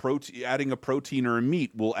strength. Adding a protein or a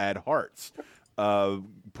meat will add hearts.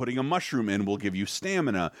 Putting a mushroom in will give you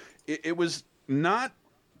stamina. It was not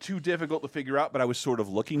too difficult to figure out, but I was sort of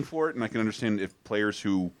looking for it, and I can understand if players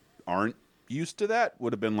who aren't used to that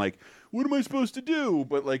would have been like, "What am I supposed to do?"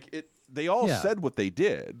 But like they all said what they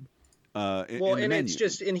did. It's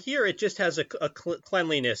just in here. It just has a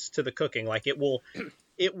cleanliness to the cooking. Like, it will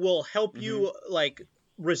help you like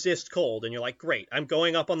resist cold, and you're like, great, I'm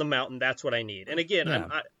going up on the mountain. That's what I need. And again,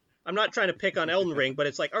 I'm not trying to pick on Elden Ring, but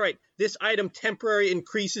it's like, all right, this item temporarily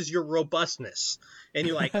increases your robustness, and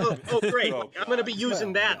you're like, oh great, I'm going to be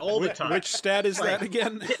using that all the time. Which stat is that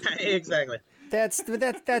again? Exactly. That's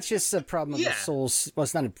just a problem of the Souls. Well,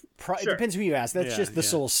 it's not a it depends who you ask. That's just the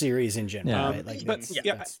Souls series in general, right? Like,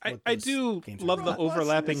 I do love the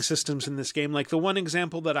overlapping systems in this game. Like, the one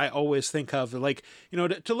example that I always think of, like,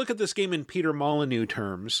 to look at this game in Peter Molyneux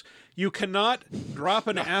terms, you cannot drop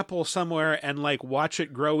an apple somewhere and like watch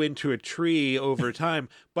it grow into a tree over time,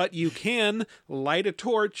 but you can light a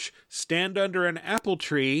torch, stand under an apple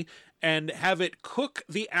tree, and have it cook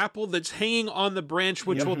the apple that's hanging on the branch,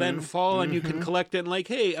 which will then fall, and you can collect it, and like,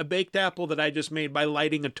 hey, a baked apple that I just made by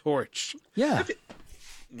lighting a torch. Yeah.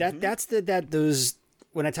 That's those,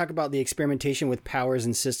 when I talk about the experimentation with powers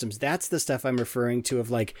and systems, that's the stuff I'm referring to of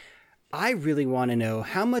like, I really want to know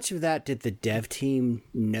how much of that did the dev team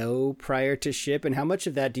know prior to ship, and how much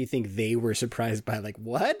of that do you think they were surprised by? Like,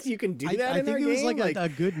 what? You can do that in our game? I think it was like a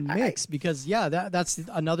good mix, because that's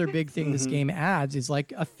another big thing this game adds is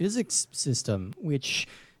like a physics system, which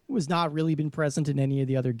was not really been present in any of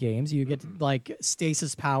the other games. You get like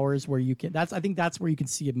stasis powers where you can, I think that's where you can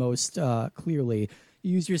see it most clearly.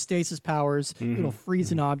 You use your stasis powers, it'll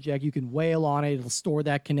freeze an object. You can wail on it. It'll store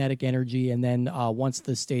that kinetic energy, and then once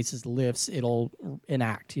the stasis lifts, it'll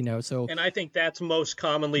enact. So. And I think that's most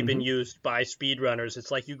commonly been used by speedrunners.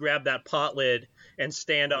 It's like you grab that pot lid and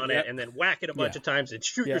stand on it, and then whack it a bunch of times and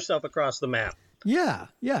shoot yourself across the map. Yeah,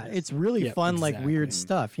 it's really fun, like weird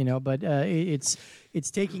stuff, but it's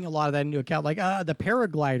taking a lot of that into account. Like the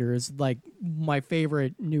paraglider is like my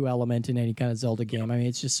favorite new element in any kind of Zelda game. I mean,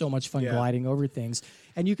 it's just so much fun gliding over things.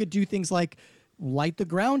 And you could do things like light the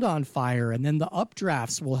ground on fire, and then the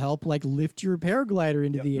updrafts will help like lift your paraglider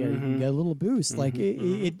into the air. You can get a little boost. Like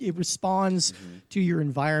it responds to your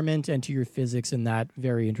environment and to your physics in that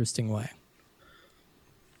very interesting way.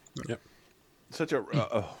 Yep.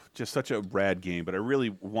 Just such a rad game, but I really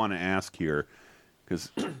want to ask here,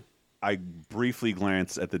 because I briefly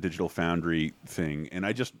glanced at the Digital Foundry thing, and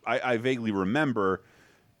I vaguely remember,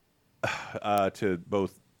 to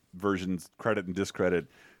both versions credit and discredit,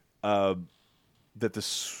 that the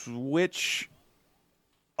Switch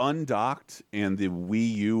undocked and the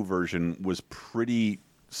Wii U version was pretty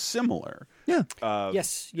similar. Yeah.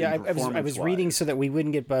 Yes. Yeah. I was reading so that we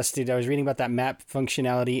wouldn't get busted. I was reading about that map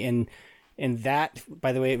functionality, and that,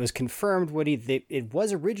 by the way, it was confirmed, Woody, that it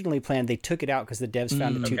was originally planned. They took it out because the devs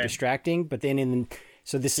found it too distracting. But then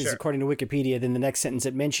so this is according to Wikipedia, then the next sentence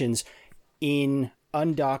it mentions, in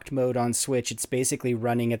undocked mode on Switch, it's basically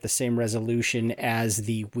running at the same resolution as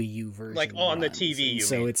the Wii U version. Like on the TV,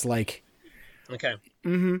 so it's like... Okay.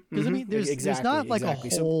 Because, I mean, there's not like a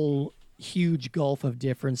whole huge gulf of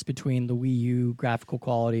difference between the Wii U graphical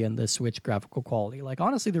quality and the Switch graphical quality. Like,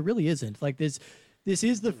 honestly, there really isn't. Like, this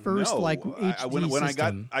is the first HD when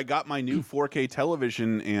system. I got my new 4K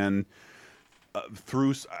television, and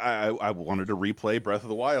I wanted to replay Breath of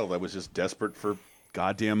the Wild. I was just desperate for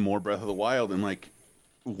goddamn more Breath of the Wild, and like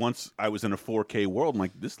once I was in a 4K world, I'm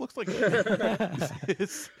like, this looks like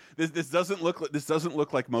this doesn't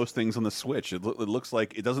look like most things on the Switch. It looks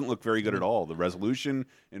like it doesn't look very good at all. The resolution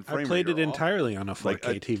and frame I played rate it entirely on a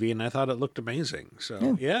 4K TV, and I thought it looked amazing.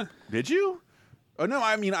 So yeah. Did you? Oh no,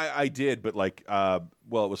 I mean I did, but like it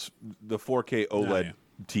was the 4K OLED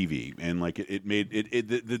TV, and like it made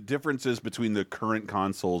the differences between the current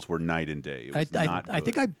consoles were night and day. It was I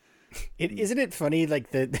think isn't it funny,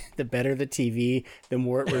 like the better the TV, the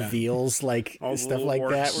more it reveals like stuff like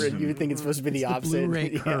that, where you would think it's supposed to be the opposite. The Blu-ray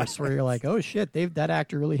curse, where you're like, oh shit, that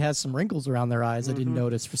actor really has some wrinkles around their eyes. I didn't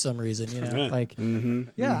notice for some reason, like I mean,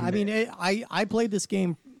 I played this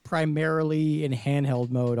game primarily in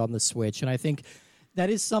handheld mode on the Switch, and I think that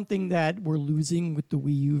is something that we're losing with the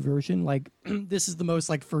Wii U version. Like, this is the most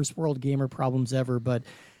like first world gamer problems ever, but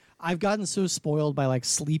I've gotten so spoiled by like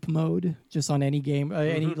sleep mode just on any game,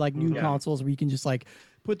 any like new consoles, where you can just like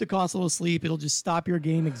put the console to sleep. It'll just stop your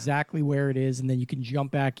game exactly where it is, and then you can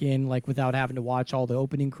jump back in like without having to watch all the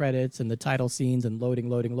opening credits and the title scenes and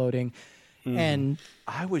loading. And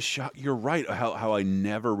I was shocked. You're right. How I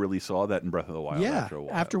never really saw that in Breath of the Wild. Yeah,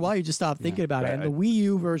 after a while, you just stop thinking about it. And the Wii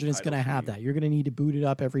U version is going to have that. You're going to need to boot it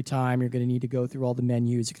up every time. You're going to need to go through all the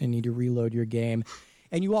menus. You're going to need to reload your game.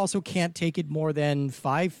 And you also can't take it more than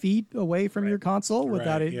 5 feet away from your console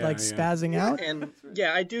without it spazzing out. And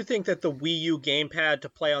I do think that the Wii U gamepad to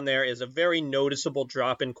play on there is a very noticeable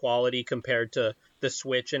drop in quality compared to the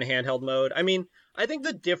Switch in handheld mode. I mean, I think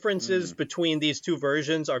the differences between these two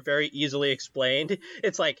versions are very easily explained.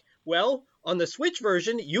 It's like, well, on the Switch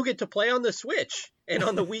version, you get to play on the Switch. And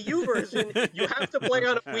on the Wii U version, you have to play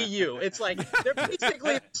on a Wii U. It's like, they're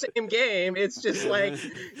basically the same game. It's just like,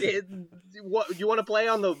 you want to play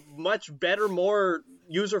on the much better, more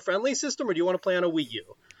user-friendly system, or do you want to play on a Wii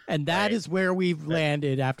U? And that is where we've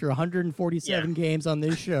landed after 147 games on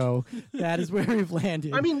this show. That is where we've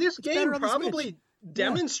landed. I mean, this game probably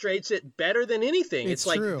demonstrates it better than anything. It's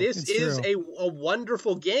like, true. This is a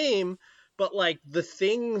wonderful game, but like the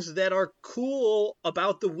things that are cool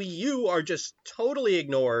about the Wii U are just totally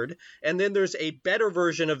ignored, and then there's a better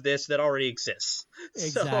version of this that already exists.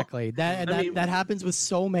 Exactly. So, that happens with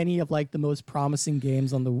so many of like the most promising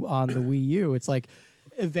games on the Wii U. It's like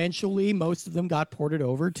eventually most of them got ported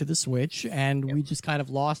over to the Switch, and we just kind of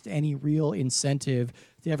lost any real incentive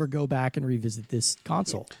to ever go back and revisit this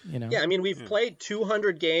console. Yeah, I mean, we've played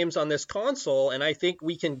 200 games on this console, and I think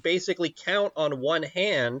we can basically count on one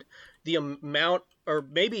hand the amount, or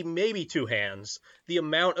maybe two hands, the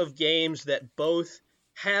amount of games that both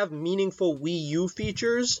have meaningful Wii U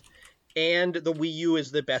features, and the Wii U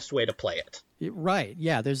is the best way to play it. Right.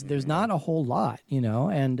 Yeah. There's not a whole lot,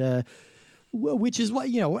 and which is what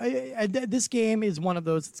this game is one of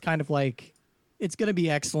those. It's kind of like it's going to be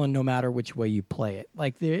excellent no matter which way you play it.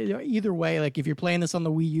 Like either way, like if you're playing this on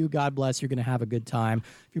the Wii U, God bless, you're going to have a good time.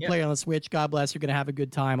 If you're playing on the Switch, God bless, you're going to have a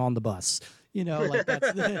good time on the bus. You know, like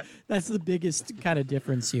that's the biggest kind of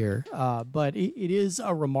difference here. But it is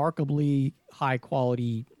a remarkably high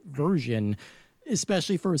quality version,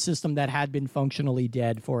 especially for a system that had been functionally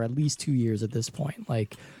dead for at least 2 years at this point.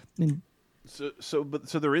 Like, so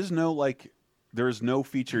there is no like. There is no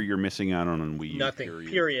feature you're missing out on Wii U. Nothing.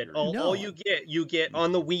 Period. All you get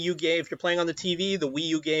on the Wii U game. If you're playing on the TV, the Wii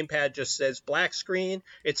U gamepad just says black screen.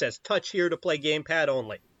 It says touch here to play gamepad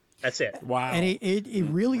only. That's it. Wow. And it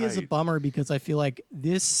really is a bummer because I feel like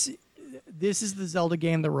this is the Zelda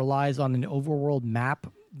game that relies on an overworld map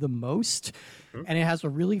the most. Mm-hmm. And it has a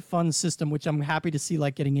really fun system, which I'm happy to see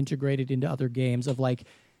like getting integrated into other games of like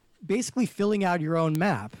basically filling out your own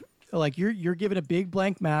map. Like you're given a big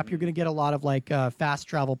blank map. You're going to get a lot of like fast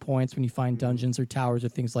travel points when you find dungeons or towers or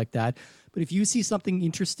things like that. But if you see something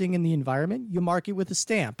interesting in the environment, you mark it with a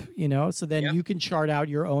stamp, you know, so then you can chart out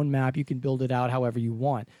your own map. You can build it out however you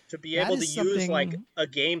want. To be able to use like a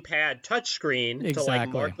gamepad touchscreen to like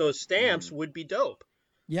mark those stamps would be dope.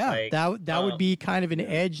 Yeah, like, that would be kind of an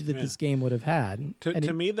edge that this game would have had.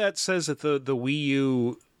 To me, that says that the Wii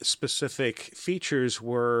U specific features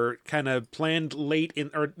were kind of planned late in,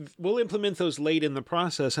 or we'll implement those late in the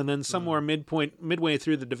process, and then somewhere midway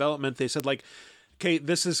through the development, they said like, okay,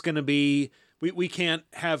 this is going to be, we can't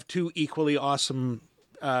have two equally awesome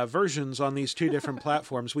versions on these two different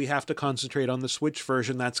platforms. We have to concentrate on the Switch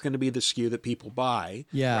version. That's going to be the SKU that people buy.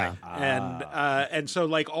 Yeah. Right. And so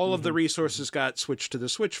like all of the resources got switched to the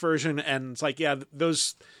Switch version, and it's like, yeah,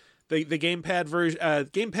 those the gamepad version,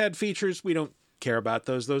 gamepad features, we don't care about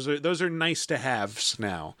those. Those are nice to haves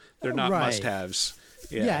now. They're not must haves.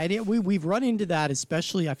 Yeah, and we've run into that,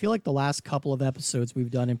 especially I feel like the last couple of episodes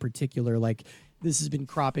we've done in particular, like this has been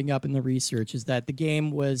cropping up in the research, is that the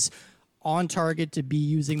game was on target to be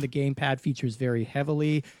using the gamepad features very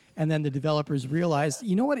heavily, and then the developers realized,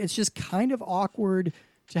 you know what, it's just kind of awkward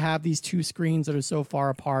to have these two screens that are so far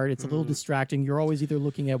apart. It's a little distracting. You're always either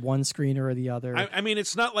looking at one screen or the other. I mean,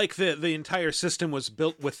 it's not like the entire system was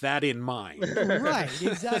built with that in mind. Right,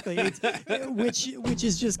 exactly. Which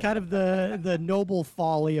is just kind of the noble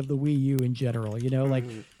folly of the Wii U in general. You know, like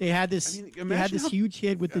they had this huge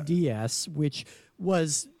hit with the DS, which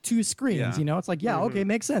was two screens. Yeah. You know, it's like, okay,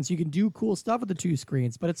 makes sense. You can do cool stuff with the two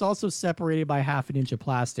screens, but it's also separated by half an inch of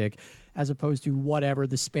plastic, as opposed to whatever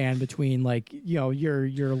the span between, like, you know,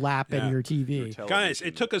 your lap and your TV. Guys,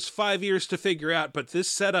 it took us 5 years to figure out, but this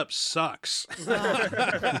setup sucks.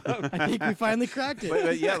 I think we finally cracked it.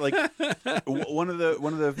 But yeah, like one of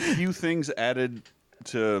the few things added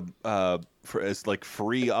to as like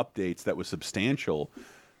free updates that was substantial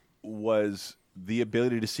was the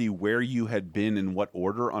ability to see where you had been in what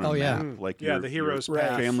order on a map. Like the hero's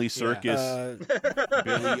path. Family Circus.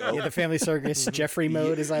 The Family Circus, Jeffrey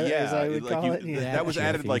mode, as I would call it. That was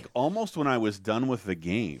added like almost when I was done with the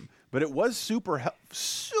game. But it was super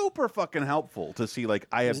fucking helpful to see, like,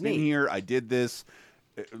 I have been here, I did this.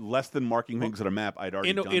 Less than marking things on a map, I'd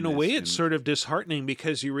already done in a way, it's sort of disheartening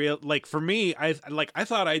because you like for me, I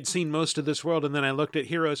thought I'd seen most of this world, and then I looked at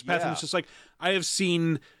Hero's Path, and it's just like I have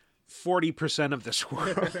seen 40% of this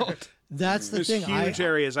world. That's the thing. Huge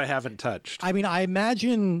areas I haven't touched. I mean, I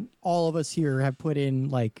imagine all of us here have put in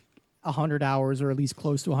like 100 hours or at least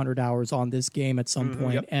close to 100 hours on this game at some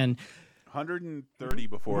point. And 130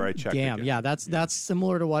 before I checked. Damn, yeah, that's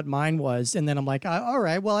similar to what mine was. And then I'm like, all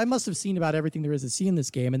right, well, I must have seen about everything there is to see in this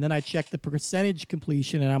game. And then I checked the percentage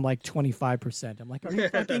completion, and I'm like 25%. I'm like, are you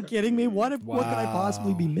fucking kidding me? What could I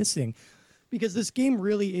possibly be missing? Because this game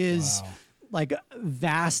really is like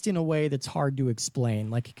vast in a way that's hard to explain.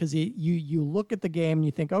 Like, because you look at the game and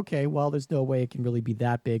you think, okay, well, there's no way it can really be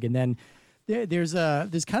that big. And then there's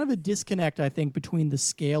kind of a disconnect, I think, between the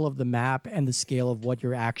scale of the map and the scale of what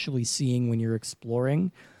you're actually seeing when you're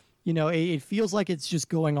exploring. You know, it feels like it's just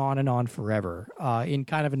going on and on forever in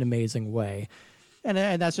kind of an amazing way. And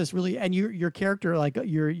that's just really, and your character, like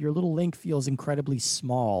your little Link, feels incredibly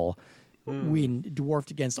small when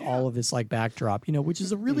dwarfed against all of this like backdrop, you know, which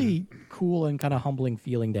is a really cool and kind of humbling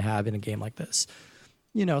feeling to have in a game like this.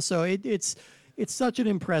 You know, so it's such an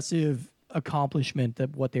impressive accomplishment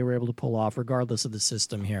that what they were able to pull off, regardless of the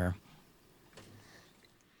system here.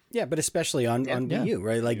 Yeah, but especially on Wii U,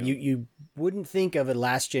 right? Like you wouldn't think of a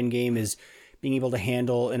last gen game as being able to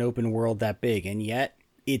handle an open world that big, and yet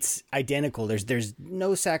it's identical. There's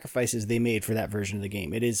no sacrifices they made for that version of the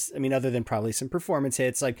game. It is, I mean, other than probably some performance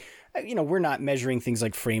hits, like, you know, we're not measuring things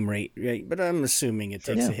like frame rate, right? But I'm assuming it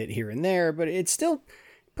takes a hit here and there, but it's still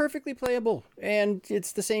perfectly playable, and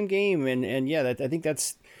it's the same game. And I think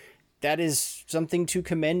that's that is something to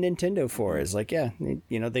commend Nintendo for. Is like, yeah,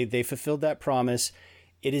 you know, they fulfilled that promise.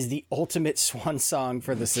 It is the ultimate swan song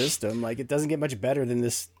for the system. Like, it doesn't get much better than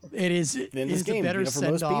this. It is. It's a better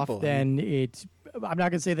send off than it. I'm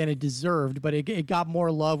not gonna say than it deserved, but it got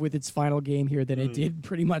more love with its final game here than it did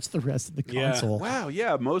pretty much the rest of the console. Wow.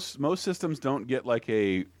 Yeah. Most systems don't get like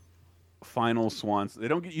a final swans. They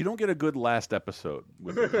don't get. You don't get a good last episode.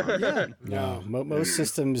 With No, most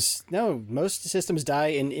systems. No, most systems die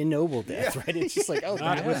an ignoble death. Right? It's just like, oh,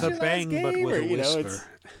 not with a bang, but with a whisper.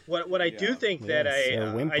 What I do think that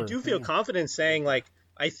I do feel confident saying, like,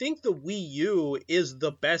 I think the Wii U is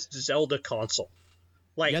the best Zelda console.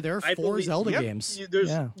 Like, yeah, there are 4 Zelda games.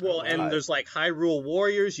 There's there's like Hyrule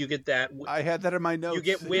Warriors. You get that. I had that in my notes. You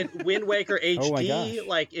get Wind Waker HD.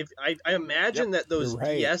 Like, if I imagine that those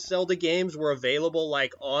DS Zelda games were available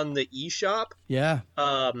like on the eShop. Yeah.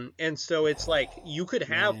 And so it's like you could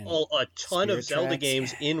have a ton of Zelda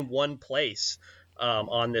games in one place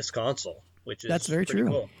on this console, which is that's very true.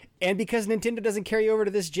 Cool. And because Nintendo doesn't carry over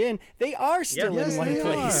to this gen, they are still in one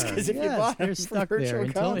place. Because if you bought them, they're stuck there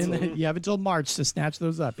you have until March to snatch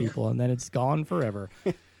those up, people, and then it's gone forever.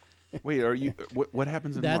 Wait, are you? What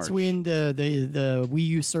happens in March? That's when the Wii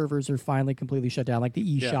U servers are finally completely shut down. Like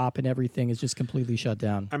the eShop and everything is just completely shut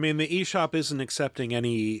down. I mean, the eShop isn't accepting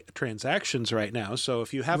any transactions right now, so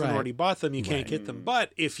if you haven't already bought them, you can't get them.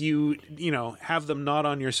 But if you have them not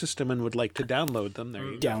on your system and would like to download them, there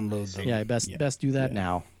you go. Download them. Yeah, best do that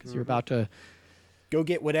now because you're about to. Go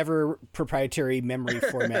get whatever proprietary memory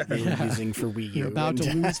format they were using for Wii U. You're about to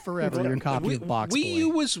lose forever your copy of Box Boy. Wii U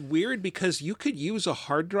was weird because you could use a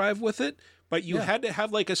hard drive with it, but you had to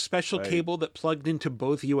have like a special cable that plugged into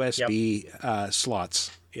both USB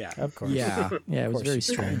slots. Yeah, of course. Yeah, it was very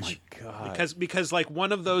strange. Oh my God. Because like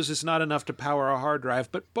one of those is not enough to power a hard drive,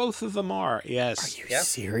 but both of them are. Yes. Are you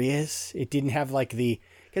serious? It didn't have like the.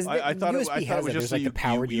 Because I thought USB it was just so like you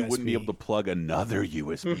USB. wouldn't be able to plug another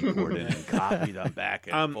USB port in and copy them back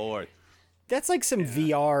and forth. That's like some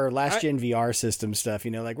VR, last-gen VR system stuff,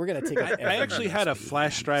 like we're going to take I actually had a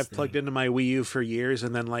flash drive plugged into my Wii U for years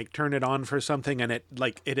and then like turn it on for something and it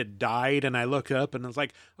had died and I looked up and it's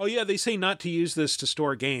like, oh yeah, they say not to use this to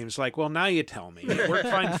store games. Like, well, now you tell me. It worked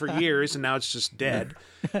fine for years and now it's just dead.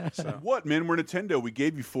 So. What, man? We're Nintendo. We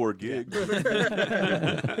gave you 4 gigs.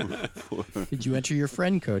 Did you enter your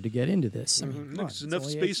friend code to get into this? I mean, there's enough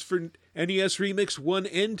space for NES Remix 1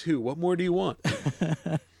 and 2. What more do you want?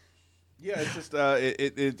 Yeah, it's just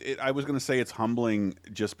I was gonna say it's humbling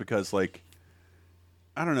just because, like,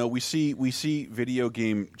 I don't know, we see video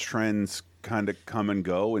game trends kind of come and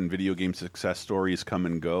go and video game success stories come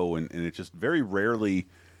and go and it's just very rarely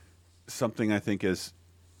something I think is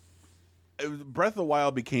Breath of the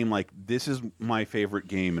Wild became like, this is my favorite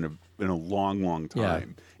game in a long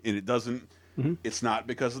time. And it doesn't it's not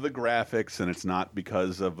because of the graphics and it's not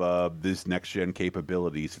because of this next gen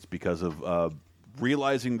capabilities. It's because of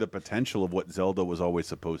realizing the potential of what Zelda was always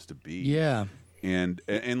supposed to be. Yeah. And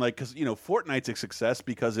like, because, Fortnite's a success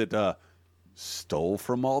because it stole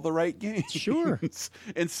from all the right games. Sure.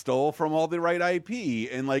 And stole from all the right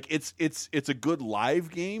IP. And, like, it's a good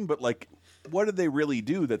live game, but, like, what did they really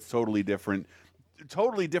do that's totally different?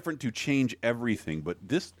 Totally different to change everything. But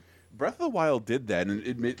this Breath of the Wild did that, and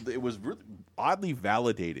it was really oddly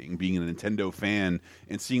validating being a Nintendo fan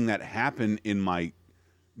and seeing that happen in my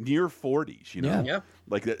near 40s, Yeah.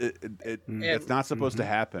 Like it's not supposed to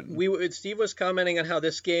happen. Steve was commenting on how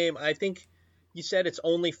this game, I think you said it's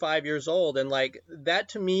only 5 years old, and like that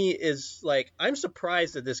to me is like, I'm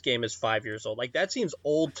surprised that this game is 5 years old. Like, that seems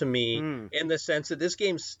old to me in the sense that this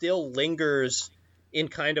game still lingers in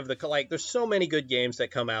kind of there's so many good games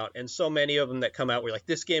that come out and so many of them that come out where like,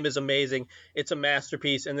 this game is amazing, it's a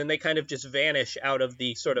masterpiece, and then they kind of just vanish out of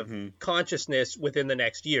the sort of consciousness within the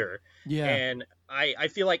next year. Yeah. And I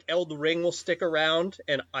feel like Elden Ring will stick around,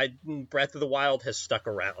 and Breath of the Wild has stuck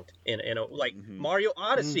around in a Mario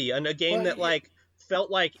Odyssey, and a game that like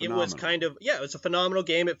felt like phenomenal. It was kind of it was a phenomenal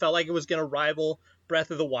game. It felt like it was going to rival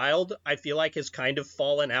Breath of the Wild. I feel like has kind of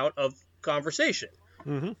fallen out of conversation.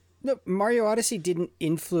 No, Mario Odyssey didn't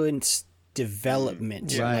influence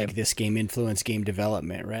development like this game influenced game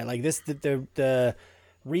development, right? Like this, the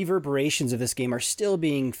reverberations of this game are still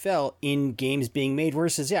being felt in games being made.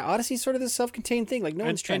 Versus, Odyssey's sort of this self-contained thing. Like no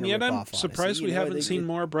one's trying to rip off Odyssey. And yet, I'm surprised we haven't seen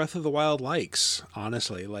more Breath of the Wild likes.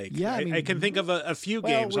 Honestly, like I can think of a few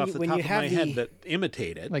games off the top of my head that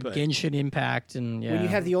imitate it, like Genshin Impact, and when you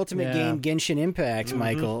have the ultimate game, Genshin Impact,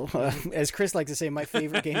 Michael, as Chris likes to say, my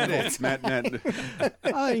favorite game of all time.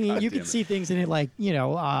 I mean, you can see things in it like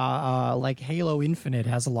like Halo Infinite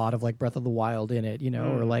has a lot of like Breath of the Wild in it,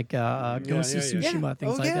 or like Ghost of Tsushima,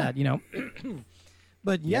 things like that,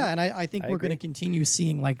 But and I think we're going to continue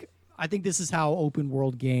seeing, like, I think this is how open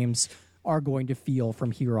world games are going to feel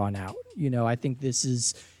from here on out. I think this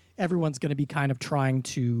is, everyone's going to be kind of trying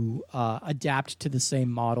to adapt to the same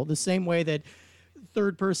model, the same way that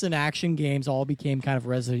third-person action games all became kind of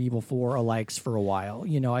Resident Evil 4 alikes for a while.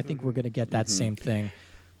 I think we're going to get that same thing.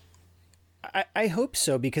 I hope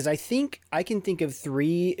so, because I think I can think of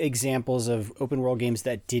 3 examples of open world games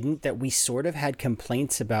that we sort of had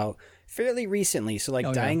complaints about fairly recently. So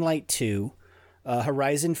like Dying Light 2,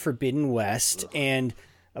 Horizon Forbidden West, and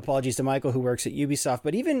apologies to Michael who works at Ubisoft,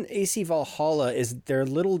 but even AC Valhalla is their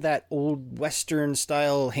little, that old Western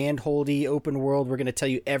style hand-holdy open world. We're going to tell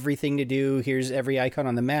you everything to do. Here's every icon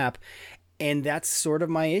on the map. And that's sort of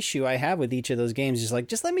my issue I have with each of those games. Just like,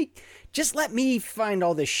 just let me find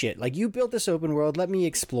all this shit. Like, you built this open world, let me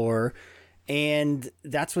explore. And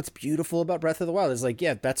that's what's beautiful about Breath of the Wild. Is like,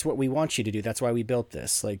 yeah, that's what we want you to do. That's why we built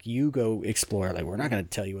this. Like, you go explore. Like, we're not going to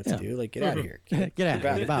tell you what to do. Like, get out of here. Get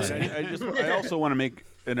out of here. I also want to make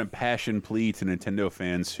an impassioned plea to Nintendo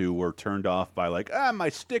fans who were turned off by, like, my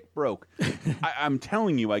stick broke. I'm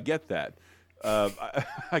telling you, I get that.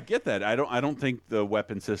 I get that. I don't think the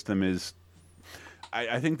weapon system is.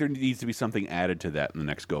 I think there needs to be something added to that in the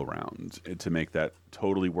next go round to make that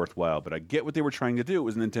totally worthwhile. But I get what they were trying to do. It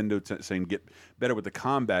was Nintendo saying get better with the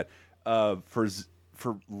combat. For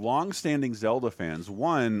long-standing Zelda fans,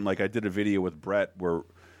 one, like I did a video with Brett where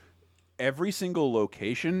every single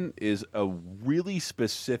location is a really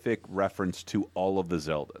specific reference to all of the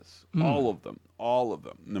Zeldas. All of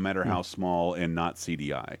them, no matter how small and not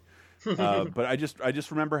CDI. But I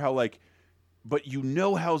just remember how, like, but you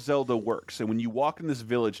know how Zelda works. And when you walk in this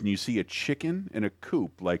village and you see a chicken in a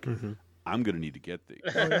coop, like, I'm going to need to get these.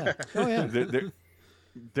 Oh, yeah.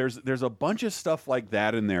 There's a bunch of stuff like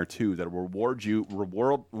that in there, too, that reward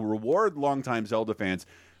longtime Zelda fans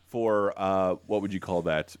for, what would you call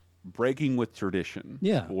that? Breaking with tradition.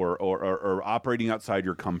 Yeah. Or operating outside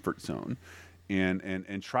your comfort zone.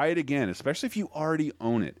 And try it again, especially if you already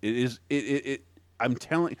own it. I'm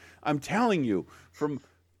telling you,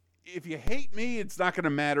 if you hate me, it's not going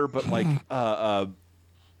to matter. But like,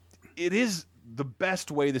 it is the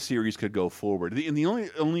best way the series could go forward. And the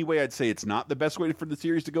only way I'd say it's not the best way for the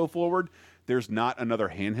series to go forward, there's not another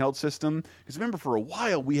handheld system. Because remember, for a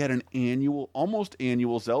while we had an almost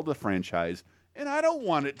annual Zelda franchise, and I don't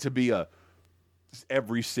want it to be a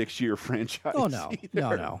every 6-year franchise. Oh no,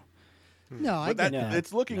 either. No.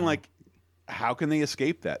 It's looking like, how can they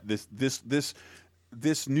escape that?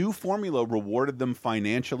 This new formula rewarded them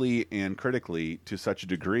financially and critically to such a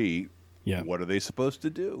degree. Yeah. What are they supposed to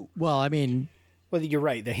do? Well, I mean, you're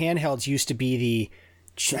right. The handhelds used to be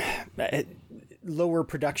the lower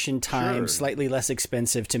production time, slightly less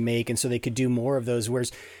expensive to make, and so they could do more of those.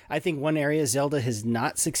 Whereas I think one area Zelda has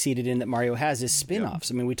not succeeded in that Mario has is spin-offs.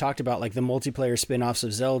 I mean, we talked about like the multiplayer spin-offs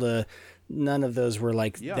of Zelda. None of those were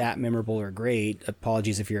like that memorable or great.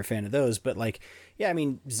 Apologies if you're a fan of those, but like, yeah, I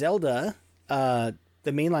mean, Zelda, the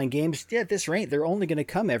mainline games, at this rate, they're only going to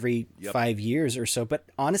come every 5 years or so. But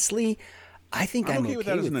honestly, I think I'm okay with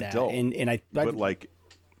that as an adult.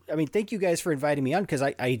 I mean, thank you guys for inviting me on, because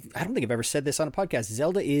I don't think I've ever said this on a podcast.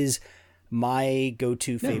 Zelda is my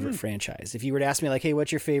go-to favorite franchise. If you were to ask me, like, hey,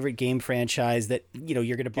 what's your favorite game franchise that,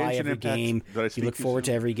 you're going to buy every game, you look forward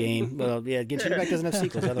to every game? Well, yeah, Genshin Impact doesn't have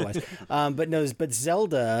sequels otherwise. But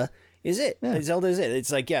Zelda is it. Yeah. Zelda is it.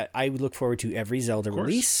 It's like, I look forward to every Zelda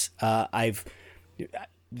release.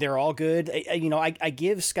 They're all good. I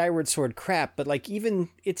give Skyward Sword crap, but like, even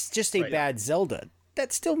it's just a bad Zelda.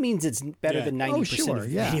 That still means it's better than 90% of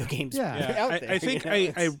video games out there. I think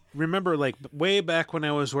I remember, like, way back when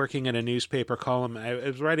I was working at a newspaper column, I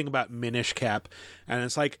was writing about Minish Cap, and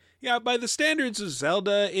it's like, by the standards of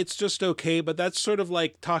Zelda, it's just okay, but that's sort of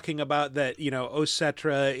like talking about that,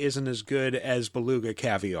 Osetra isn't as good as Beluga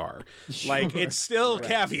Caviar. Like, it's still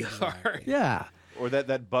caviar. Yeah. Or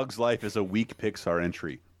that Bug's Life is a weak Pixar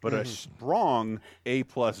entry, but a strong A+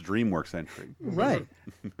 DreamWorks entry. Right.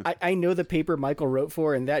 I know the paper Michael wrote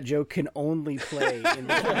for, and that joke can only play in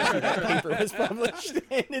the county that paper was published.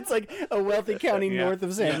 And it's like a wealthy county north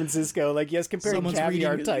of San Francisco. Like, yes, comparing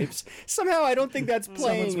caviar types. Somehow I don't think that's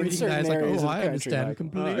playing in certain areas of the country. I understand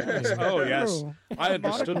completely. Oh, yes. I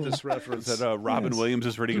understood this reference. That Robin Williams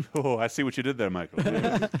is reading. Oh, I see what you did there, Michael.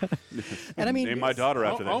 And I mean, name my daughter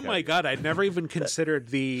after that. Oh my God, I'd never even considered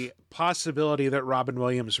the possibility that Robin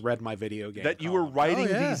Williams read my video game. That you were writing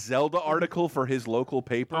the Zelda article for his local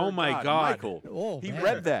paper? Oh my God. Michael, he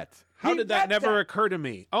read that. How did that never occur to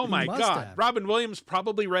me? Oh my God. Robin Williams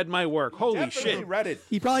probably read my work. Holy shit. He read it.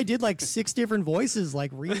 He probably did like 6 different voices, like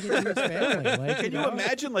reading it to his family. Like, Can you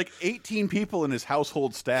imagine, like, 18 people in his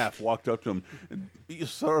household staff walked up to him,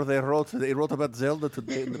 Sir, they wrote about Zelda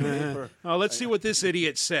today in the paper. Oh, let's see what this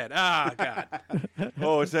idiot said. Ah, God.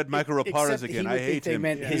 Oh, it's that Michael Raparez again. I hate they him.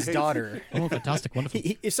 meant his daughter. Oh, fantastic, wonderful.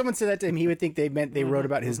 If someone said that to him, he would think they meant they wrote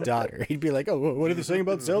about his daughter. He'd be like, "Oh, what are they saying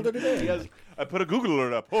about Zelda today?" I put a Google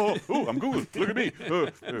alert up. Oh, I'm Google. Look at me.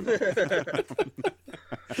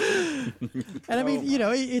 And I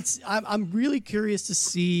mean, I'm really curious to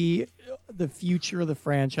see the future of the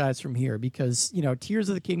franchise from here because, Tears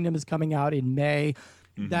of the Kingdom is coming out in May.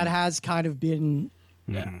 Mm-hmm. That has kind of been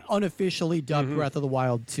unofficially dubbed Breath of the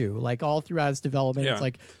Wild 2. Like all throughout its development, it's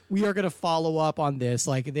like, we are going to follow up on this.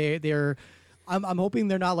 Like they're I'm hoping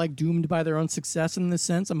they're not like doomed by their own success in this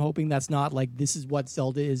sense. I'm hoping that's not like this is what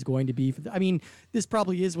Zelda is going to be. I mean, this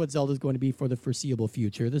probably is what Zelda is going to be for the foreseeable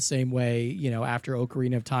future. The same way, after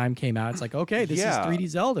Ocarina of Time came out, it's like, okay, this is 3D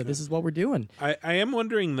Zelda. This is what we're doing. I am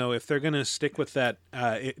wondering, though, if they're going to stick with that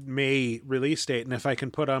May release date. And if I can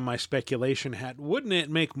put on my speculation hat, wouldn't it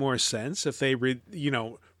make more sense if they,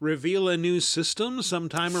 reveal a new system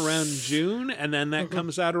sometime around June and then that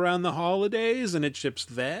comes out around the holidays and it ships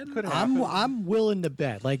then? I'm willing to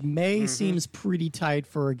bet. Like May seems pretty tight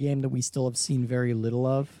for a game that we still have seen very little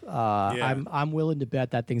of. I'm willing to bet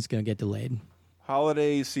that thing's going to get delayed.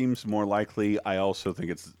 Holiday seems more likely. I also think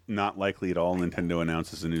it's not likely at all Nintendo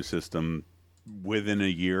announces a new system within a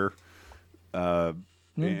year.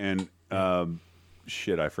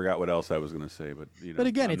 Shit, I forgot what else I was going to say, but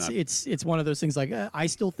again, it's one of those things. Like I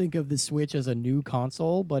still think of the Switch as a new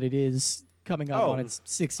console, but it is coming up on its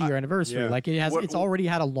 6th-year anniversary. Like it's already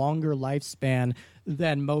had a longer lifespan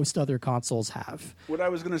than most other consoles have. What I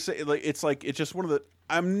was going to say, it's just one of the.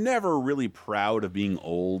 I'm never really proud of being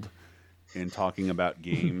old and talking about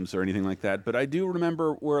games or anything like that, but I do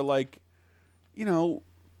remember where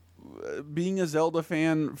being a Zelda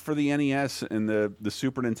fan for the NES and the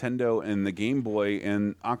Super Nintendo and the Game Boy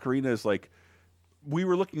and Ocarina is like, we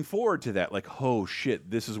were looking forward to that. Like, oh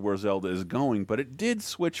shit, this is where Zelda is going. But it did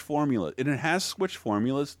switch formula, and it has switched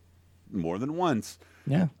formulas more than once.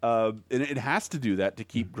 Yeah, and it has to do that to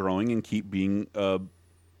keep growing and keep being a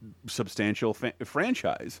substantial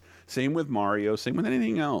franchise. Same with Mario. Same with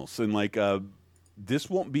anything else. And this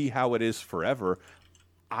won't be how it is forever.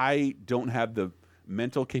 I don't have the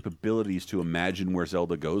mental capabilities to imagine where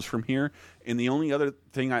Zelda goes from here. And the only other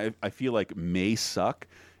thing I feel like may suck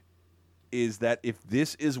is that if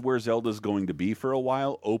this is where Zelda's going to be for a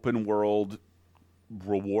while, open world,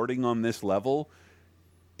 rewarding on this level,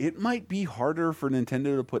 it might be harder for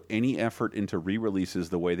Nintendo to put any effort into re-releases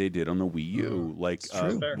the way they did on the Wii U.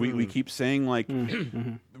 We keep saying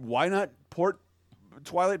why not port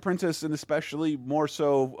Twilight Princess and especially more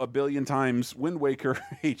so a billion times Wind Waker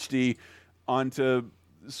HD onto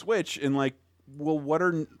Switch, and what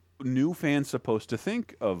are new fans supposed to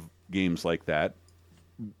think of games like that?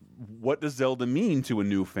 What does Zelda mean to a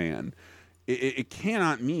new fan? It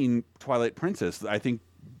cannot mean Twilight Princess. I think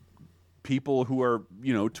people who are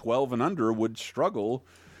 12 and under would struggle.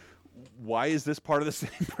 Why is this part of the same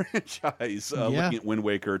franchise? Looking at Wind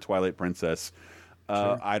Waker, Twilight Princess,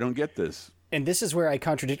 I don't get this. And this is where I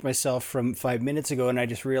contradict myself from 5 minutes ago, and I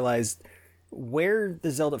just realized where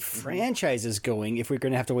the Zelda franchise is going if we're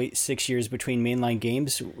going to have to wait 6 years between mainline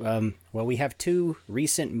games. We have 2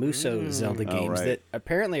 recent Musou Zelda games that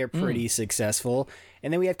apparently are pretty successful,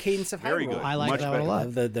 and then we have Cadence of Hyrule. Very good. I like that one a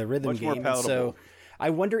lot. The rhythm Much game. more palatable. So I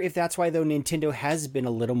wonder if that's why, though, Nintendo has been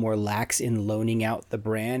a little more lax in loaning out the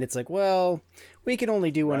brand. It's like, well, we can only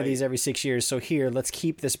do one of these every 6 years, so here, let's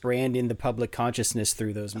keep this brand in the public consciousness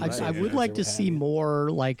through those movies. I would like to see more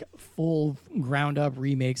full ground-up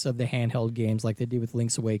remakes of the handheld games like they did with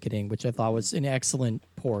Link's Awakening, which I thought was an excellent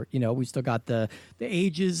port. We still got the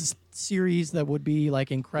Ages series that would be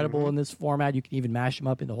incredible in this format. You can even mash them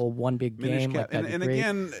up into whole one big game. And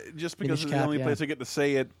again, just because it's the only place I get to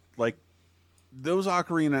say it, those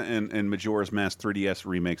Ocarina and Majora's Mask 3DS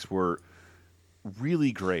remakes were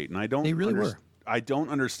really great, and They really were. I don't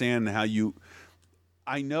understand how you.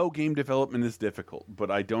 I know game development is difficult, but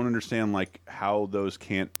I don't understand how those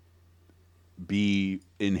can't be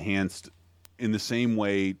enhanced in the same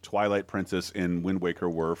way Twilight Princess and Wind Waker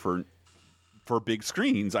were for big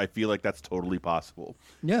screens. I feel like that's totally possible.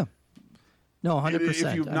 Yeah. No, 100%.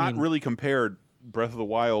 If you've not really compared Breath of the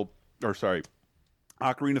Wild, or sorry,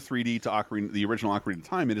 Ocarina 3D to Ocarina, the original Ocarina of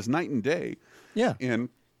Time, it is night and day. Yeah. And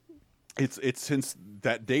it's since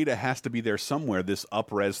that data has to be there somewhere, this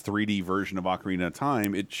up-res 3D version of Ocarina of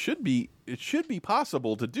Time, it should be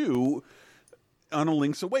possible to do on a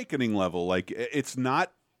Link's Awakening level. It's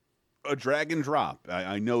not a drag and drop.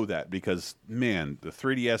 I know that because, man, the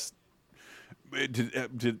 3DS.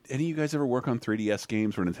 Did any of you guys ever work on 3DS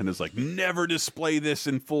games where Nintendo's never display this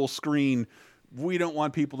in full screen? we don't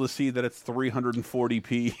want people to see that it's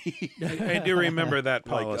 340p. I do remember that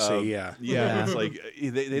policy. Yeah. It's like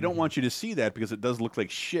they don't want you to see that because it does look like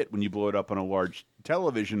shit when you blow it up on a large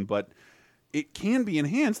television, but it can be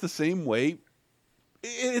enhanced the same way.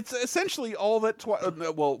 It's essentially all that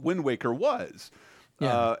Wind Waker was.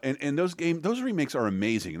 Yeah. And those remakes are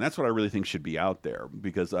amazing, and that's what I really think should be out there,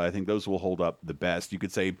 because I think those will hold up the best. You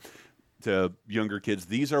could say to younger kids,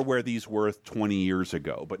 these are where these were 20 years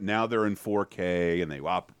ago, but now they're in 4K and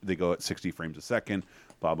they go at 60 frames a second,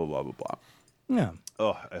 blah blah blah blah blah. Yeah.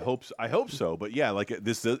 Oh, I hope so. But yeah, like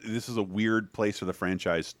this is a weird place for the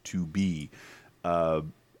franchise to be.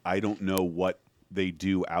 I don't know what they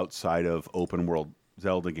do outside of open world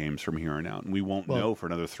Zelda games from here on out, and we won't know for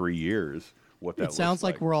another 3 years. It sounds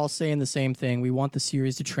like we're all saying the same thing. We want the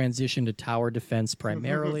series to transition to tower defense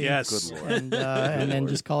primarily. Yes. Good Lord. And then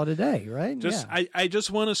just call it a day, right? I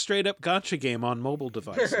just want a straight up gotcha game on mobile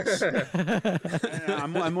devices.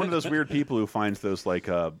 I'm one of those weird people who finds those like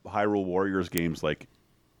Hyrule Warriors games like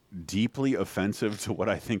deeply offensive to what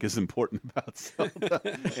I think is important about Zelda,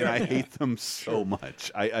 and I hate them so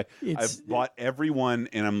much. I've bought every one,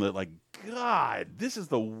 and I'm like, God, this is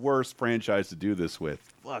the worst franchise to do this with.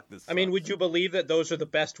 Fuck this. I mean, would you believe that those are the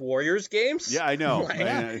best Warriors games? Yeah, I know.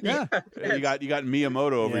 Yeah. You got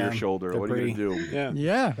Miyamoto over your shoulder. What are you gonna do?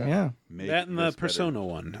 Yeah. That and the Persona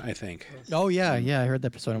one, I think. Oh yeah. I heard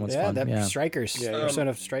that Persona one's fun. Strikers.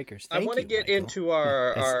 Persona Strikers. I want to get into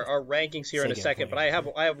our rankings here in a second, but I have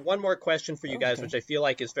one more question for you guys, which I feel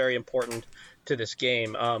like is very important to this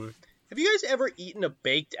game. Have you guys ever eaten a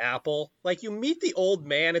baked apple? Like, you meet the old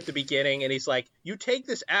man at the beginning, and he's like, you take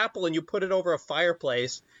this apple and you put it over a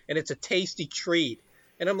fireplace, and it's a tasty treat.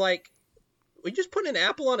 And I'm like, we just put an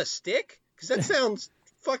apple on a stick? Because that sounds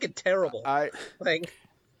fucking terrible.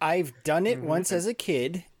 I've done it once as a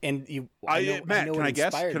kid, and Matt, know can I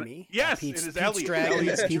guess? inspired me. Yes, Pete's it is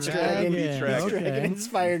Elliot. Pete's Dragon. Okay.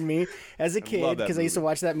 Inspired me as a kid because I used to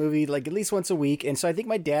watch that movie like at least once a week, and so I think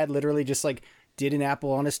my dad literally just like did an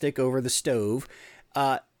apple on a stick over the stove.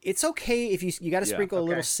 It's okay if you got to sprinkle a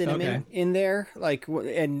little cinnamon in there, like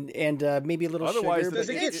and maybe a little Otherwise, sugar. Does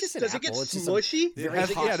it get smushy? It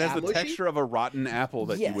has the texture of a rotten apple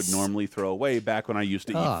that you would normally throw away back when I used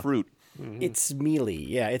to eat fruit. It's mealy.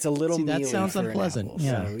 Yeah, it's a little mealy. That sounds unpleasant.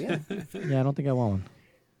 Apple, yeah. So, Yeah, I don't think I want one.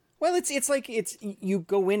 Well, it's like you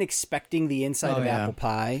go in expecting the inside of apple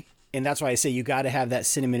pie, and that's why I say you got to have that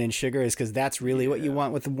cinnamon and sugar, is because that's really what you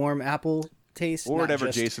want with the warm apple taste, or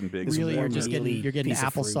whatever Jason Biggs. Really, you're getting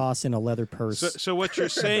applesauce in a leather purse. So what you're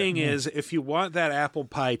saying is, if you want that apple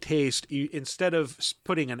pie taste, instead of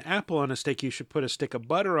putting an apple on a stick, you should put a stick of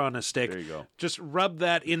butter on a stick. There you go. Just rub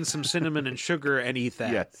that in some cinnamon and sugar and eat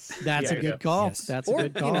that. Yes, that's a good call. Yes. That's a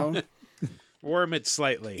good call. Warm it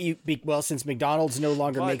slightly. Since McDonald's no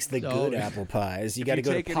longer makes the good apple pies, you got to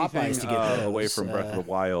go to Popeyes to get those. Away from Breath of the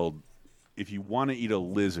Wild, if you want to eat a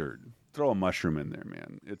lizard, throw a mushroom in there,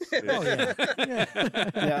 man.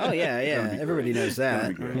 Everybody knows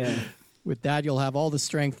that. Yeah. With that, you'll have all the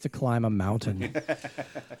strength to climb a mountain.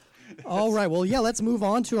 All right. Well, let's move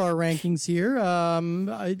on to our rankings here.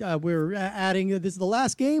 We're adding, this is the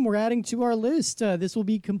last game we're adding to our list. This will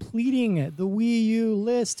be completing the Wii U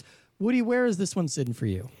list. Woody, where is this one sitting for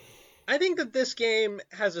you? I think that this game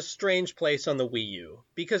has a strange place on the Wii U,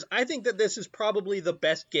 because I think that this is probably the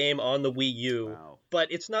best game on the Wii U,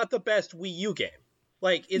 but it's not the best Wii U game.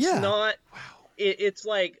 Like, it's not, it's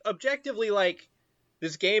like, objectively, like,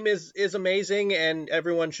 this game is amazing and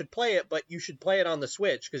everyone should play it, but you should play it on the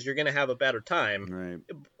Switch because you're going to have a better time. Right.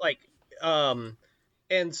 Like,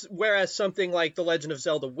 and whereas something like The Legend of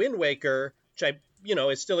Zelda Wind Waker, which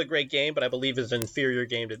is still a great game, but I believe is an inferior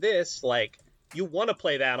game to this, like, you want to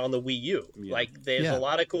play that on the Wii U. Yeah. Like, there's a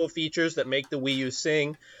lot of cool features that make the Wii U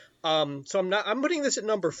sing. So I'm putting this at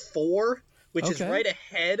number 4, which is right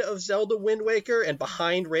ahead of Zelda Wind Waker and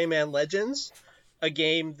behind Rayman Legends, a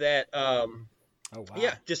game that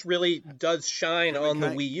just really does shine on the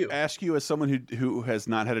Wii U. Ask you, as someone who has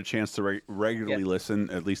not had a chance to regularly listen,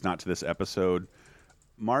 at least not to this episode,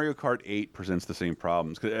 Mario Kart 8 presents the same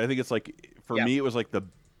problems. 'Cause I think it's like, for me, it was like the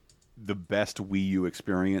best Wii U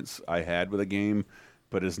experience I had with a game,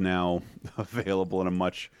 but is now available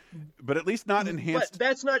in but at least not enhanced. But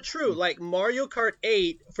that's not true. Like, Mario Kart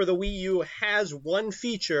 8 for the Wii U has one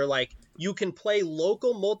feature, like, you can play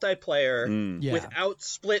local multiplayer without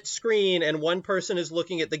split screen and one person is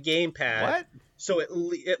looking at the gamepad. What? So at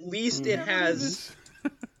least it has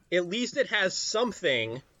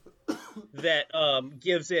something that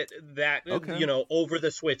gives it that over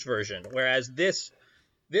the Switch version, whereas this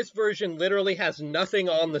version literally has nothing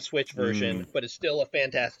on the Switch version, but it's still a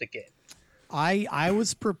fantastic game. I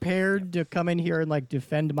was prepared to come in here and like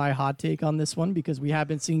defend my hot take on this one because we have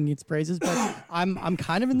been singing its praises, but I'm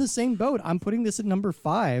kind of in the same boat. I'm putting this at number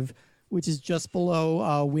 5, which is just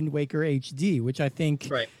below Wind Waker HD, which I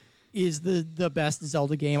think is the best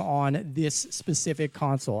Zelda game on this specific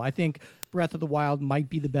console. I think Breath of the Wild might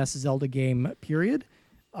be the best Zelda game, period.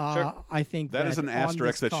 I think that is an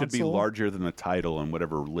asterisk that should be larger than the title on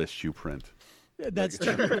whatever list you print. That's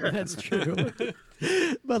true. That's true.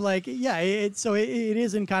 But like, yeah, it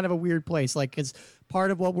is in kind of a weird place. Like, because part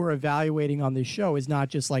of what we're evaluating on this show is not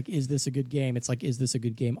just like, is this a good game? It's like, is this a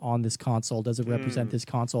good game on this console? Does it represent this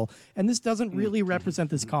console? And this doesn't really represent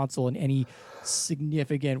this console in any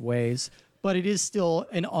significant ways, but it is still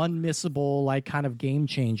an unmissable, like, kind of game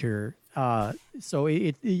changer. So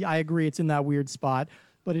I agree, it's in that weird spot.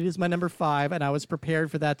 But it is my number 5, and I was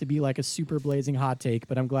prepared for that to be like a super blazing hot take,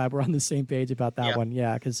 but I'm glad we're on the same page about that one.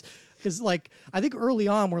 Yeah, because like, I think early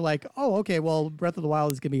on we're like, oh, okay, well, Breath of the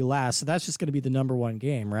Wild is going to be last, so that's just going to be the number 1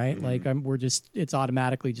 game, right? Like, it's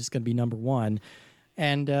automatically just going to be number 1.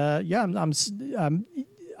 And I'm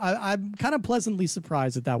kind of pleasantly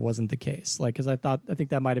surprised that wasn't the case, like, because I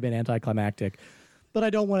think that might have been anticlimactic. But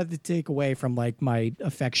I don't want it to take away from like my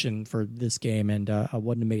affection for this game and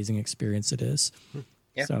what an amazing experience it is.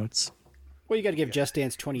 Yeah. So it's you got to give Just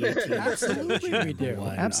Dance 2018. Absolutely, we do.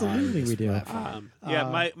 Absolutely, we do.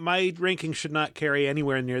 My ranking should not carry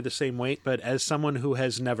anywhere near the same weight. But as someone who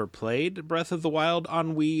has never played Breath of the Wild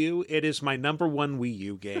on Wii U, it is my number 1 Wii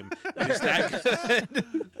U game. Is that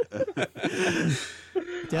good?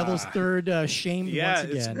 Devil's Third, shamed once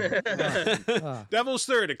again. Devil's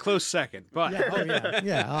Third, a close second, but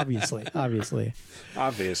yeah, obviously.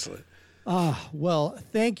 Well,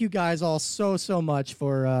 thank you guys all so much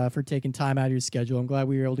for taking time out of your schedule. I'm glad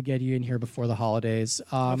we were able to get you in here before the holidays.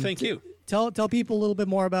 Thank you. Tell people a little bit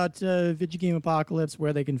more about Vidjagame Apocalypse,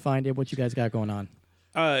 where they can find it, what you guys got going on.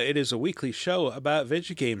 It is a weekly show about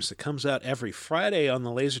video games that comes out every Friday on the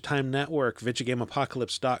LaserTime Network,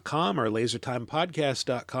 VidjagameApocalypse.com or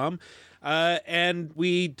LaserTimePodcast.com. And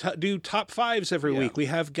we do top 5s every week. We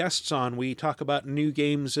have guests on. We talk about new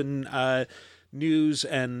games and news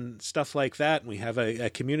and stuff like that. And we have a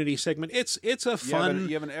community segment. It's a fun,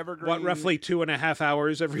 you have an evergreen, roughly 2.5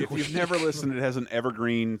 hours every week. If you've never listened, it has an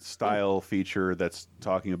evergreen style feature that's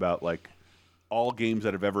talking about like all games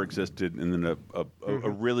that have ever existed, and then a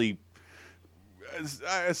really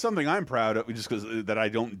something I'm proud of, just because that I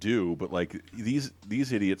don't do, but like these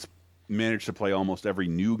idiots manage to play almost every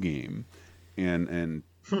new game, and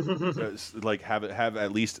like have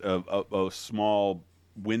at least a small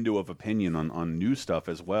window of opinion on new stuff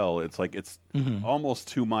as well. It's like it's almost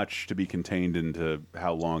too much to be contained into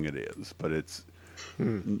how long it is, but it's.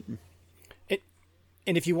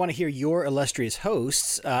 And if you want to hear your illustrious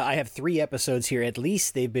hosts, I have 3 episodes here at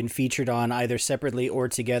least. They've been featured on either separately or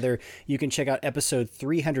together. You can check out episode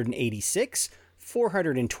 386,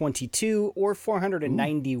 422, or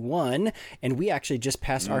 491. And we actually just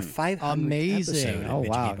passed our 500th Amazing. episode. Oh,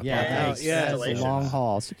 wow. Yeah, that's a long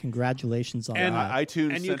haul. So congratulations on that.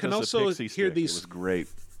 iTunes and you sent can us also a Pixie hear stick. these. It was great.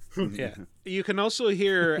 Yeah. You can also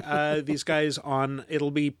hear these guys on,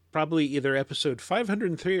 it'll be probably either episode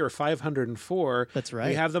 503 or 504. That's right.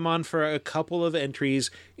 We have them on for a couple of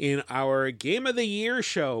entries in our Game of the Year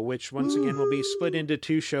show, which once again will be split into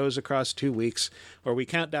 2 shows across 2 weeks, where we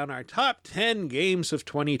count down our top 10 games of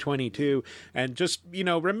 2022. And just,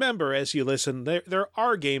 remember as you listen, there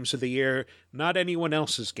are games of the year, not anyone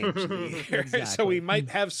else's games of the year. Exactly. So we might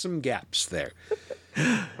have some gaps there.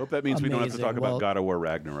 Hope that means we don't have to talk Well, about God of War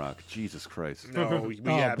Ragnarok. Jesus Christ. No, we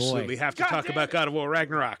absolutely have to talk about God of War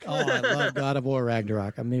Ragnarok. Oh, I love God of War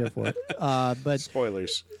Ragnarok. I'm here for it. But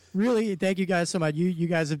Spoilers. really, thank you guys so much. You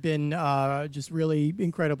guys have been just really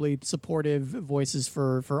incredibly supportive voices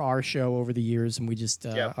for our show over the years, and we just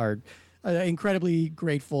are incredibly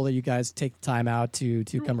grateful that you guys take the time out to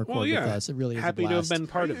come record with us. It really is happy a to have blast. been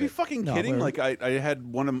part of Are you it. fucking kidding? Like I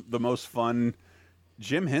had one of the most fun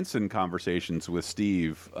Jim Henson conversations with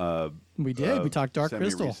Steve. We did. We talked Dark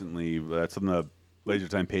Crystal recently. That's on the Laser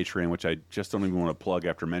Time Patreon, which I just don't even want to plug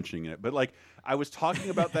after mentioning it. But like, I was talking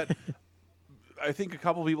about that. I think a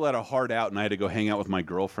couple of people had a hard out, and I had to go hang out with my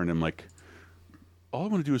girlfriend. And like, all I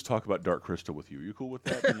want to do is talk about Dark Crystal with you. Are you cool with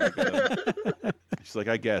that? And like, she's like,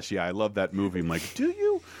 I guess. Yeah, I love that movie. I'm like, do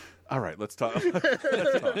you? All right, let's talk.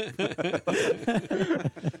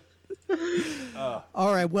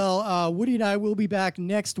 All right. Well, Woody and I will be back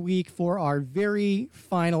next week for our very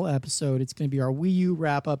final episode. It's going to be our Wii U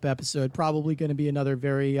wrap-up episode. Probably going to be another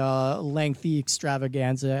very lengthy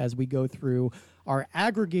extravaganza as we go through our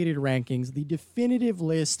aggregated rankings, the definitive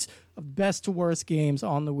list of best to worst games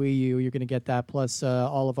on the Wii U. You're going to get that, plus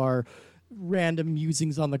all of our random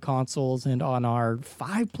musings on the consoles and on our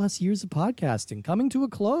 5+ years of podcasting coming to a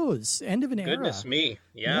close. End of an era. Goodness me.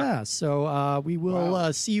 Yeah. So we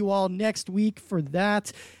will see you all next week for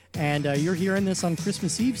that. And you're hearing this on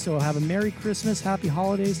Christmas Eve, so have a Merry Christmas, Happy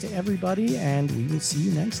Holidays to everybody, and we will see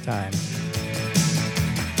you next time.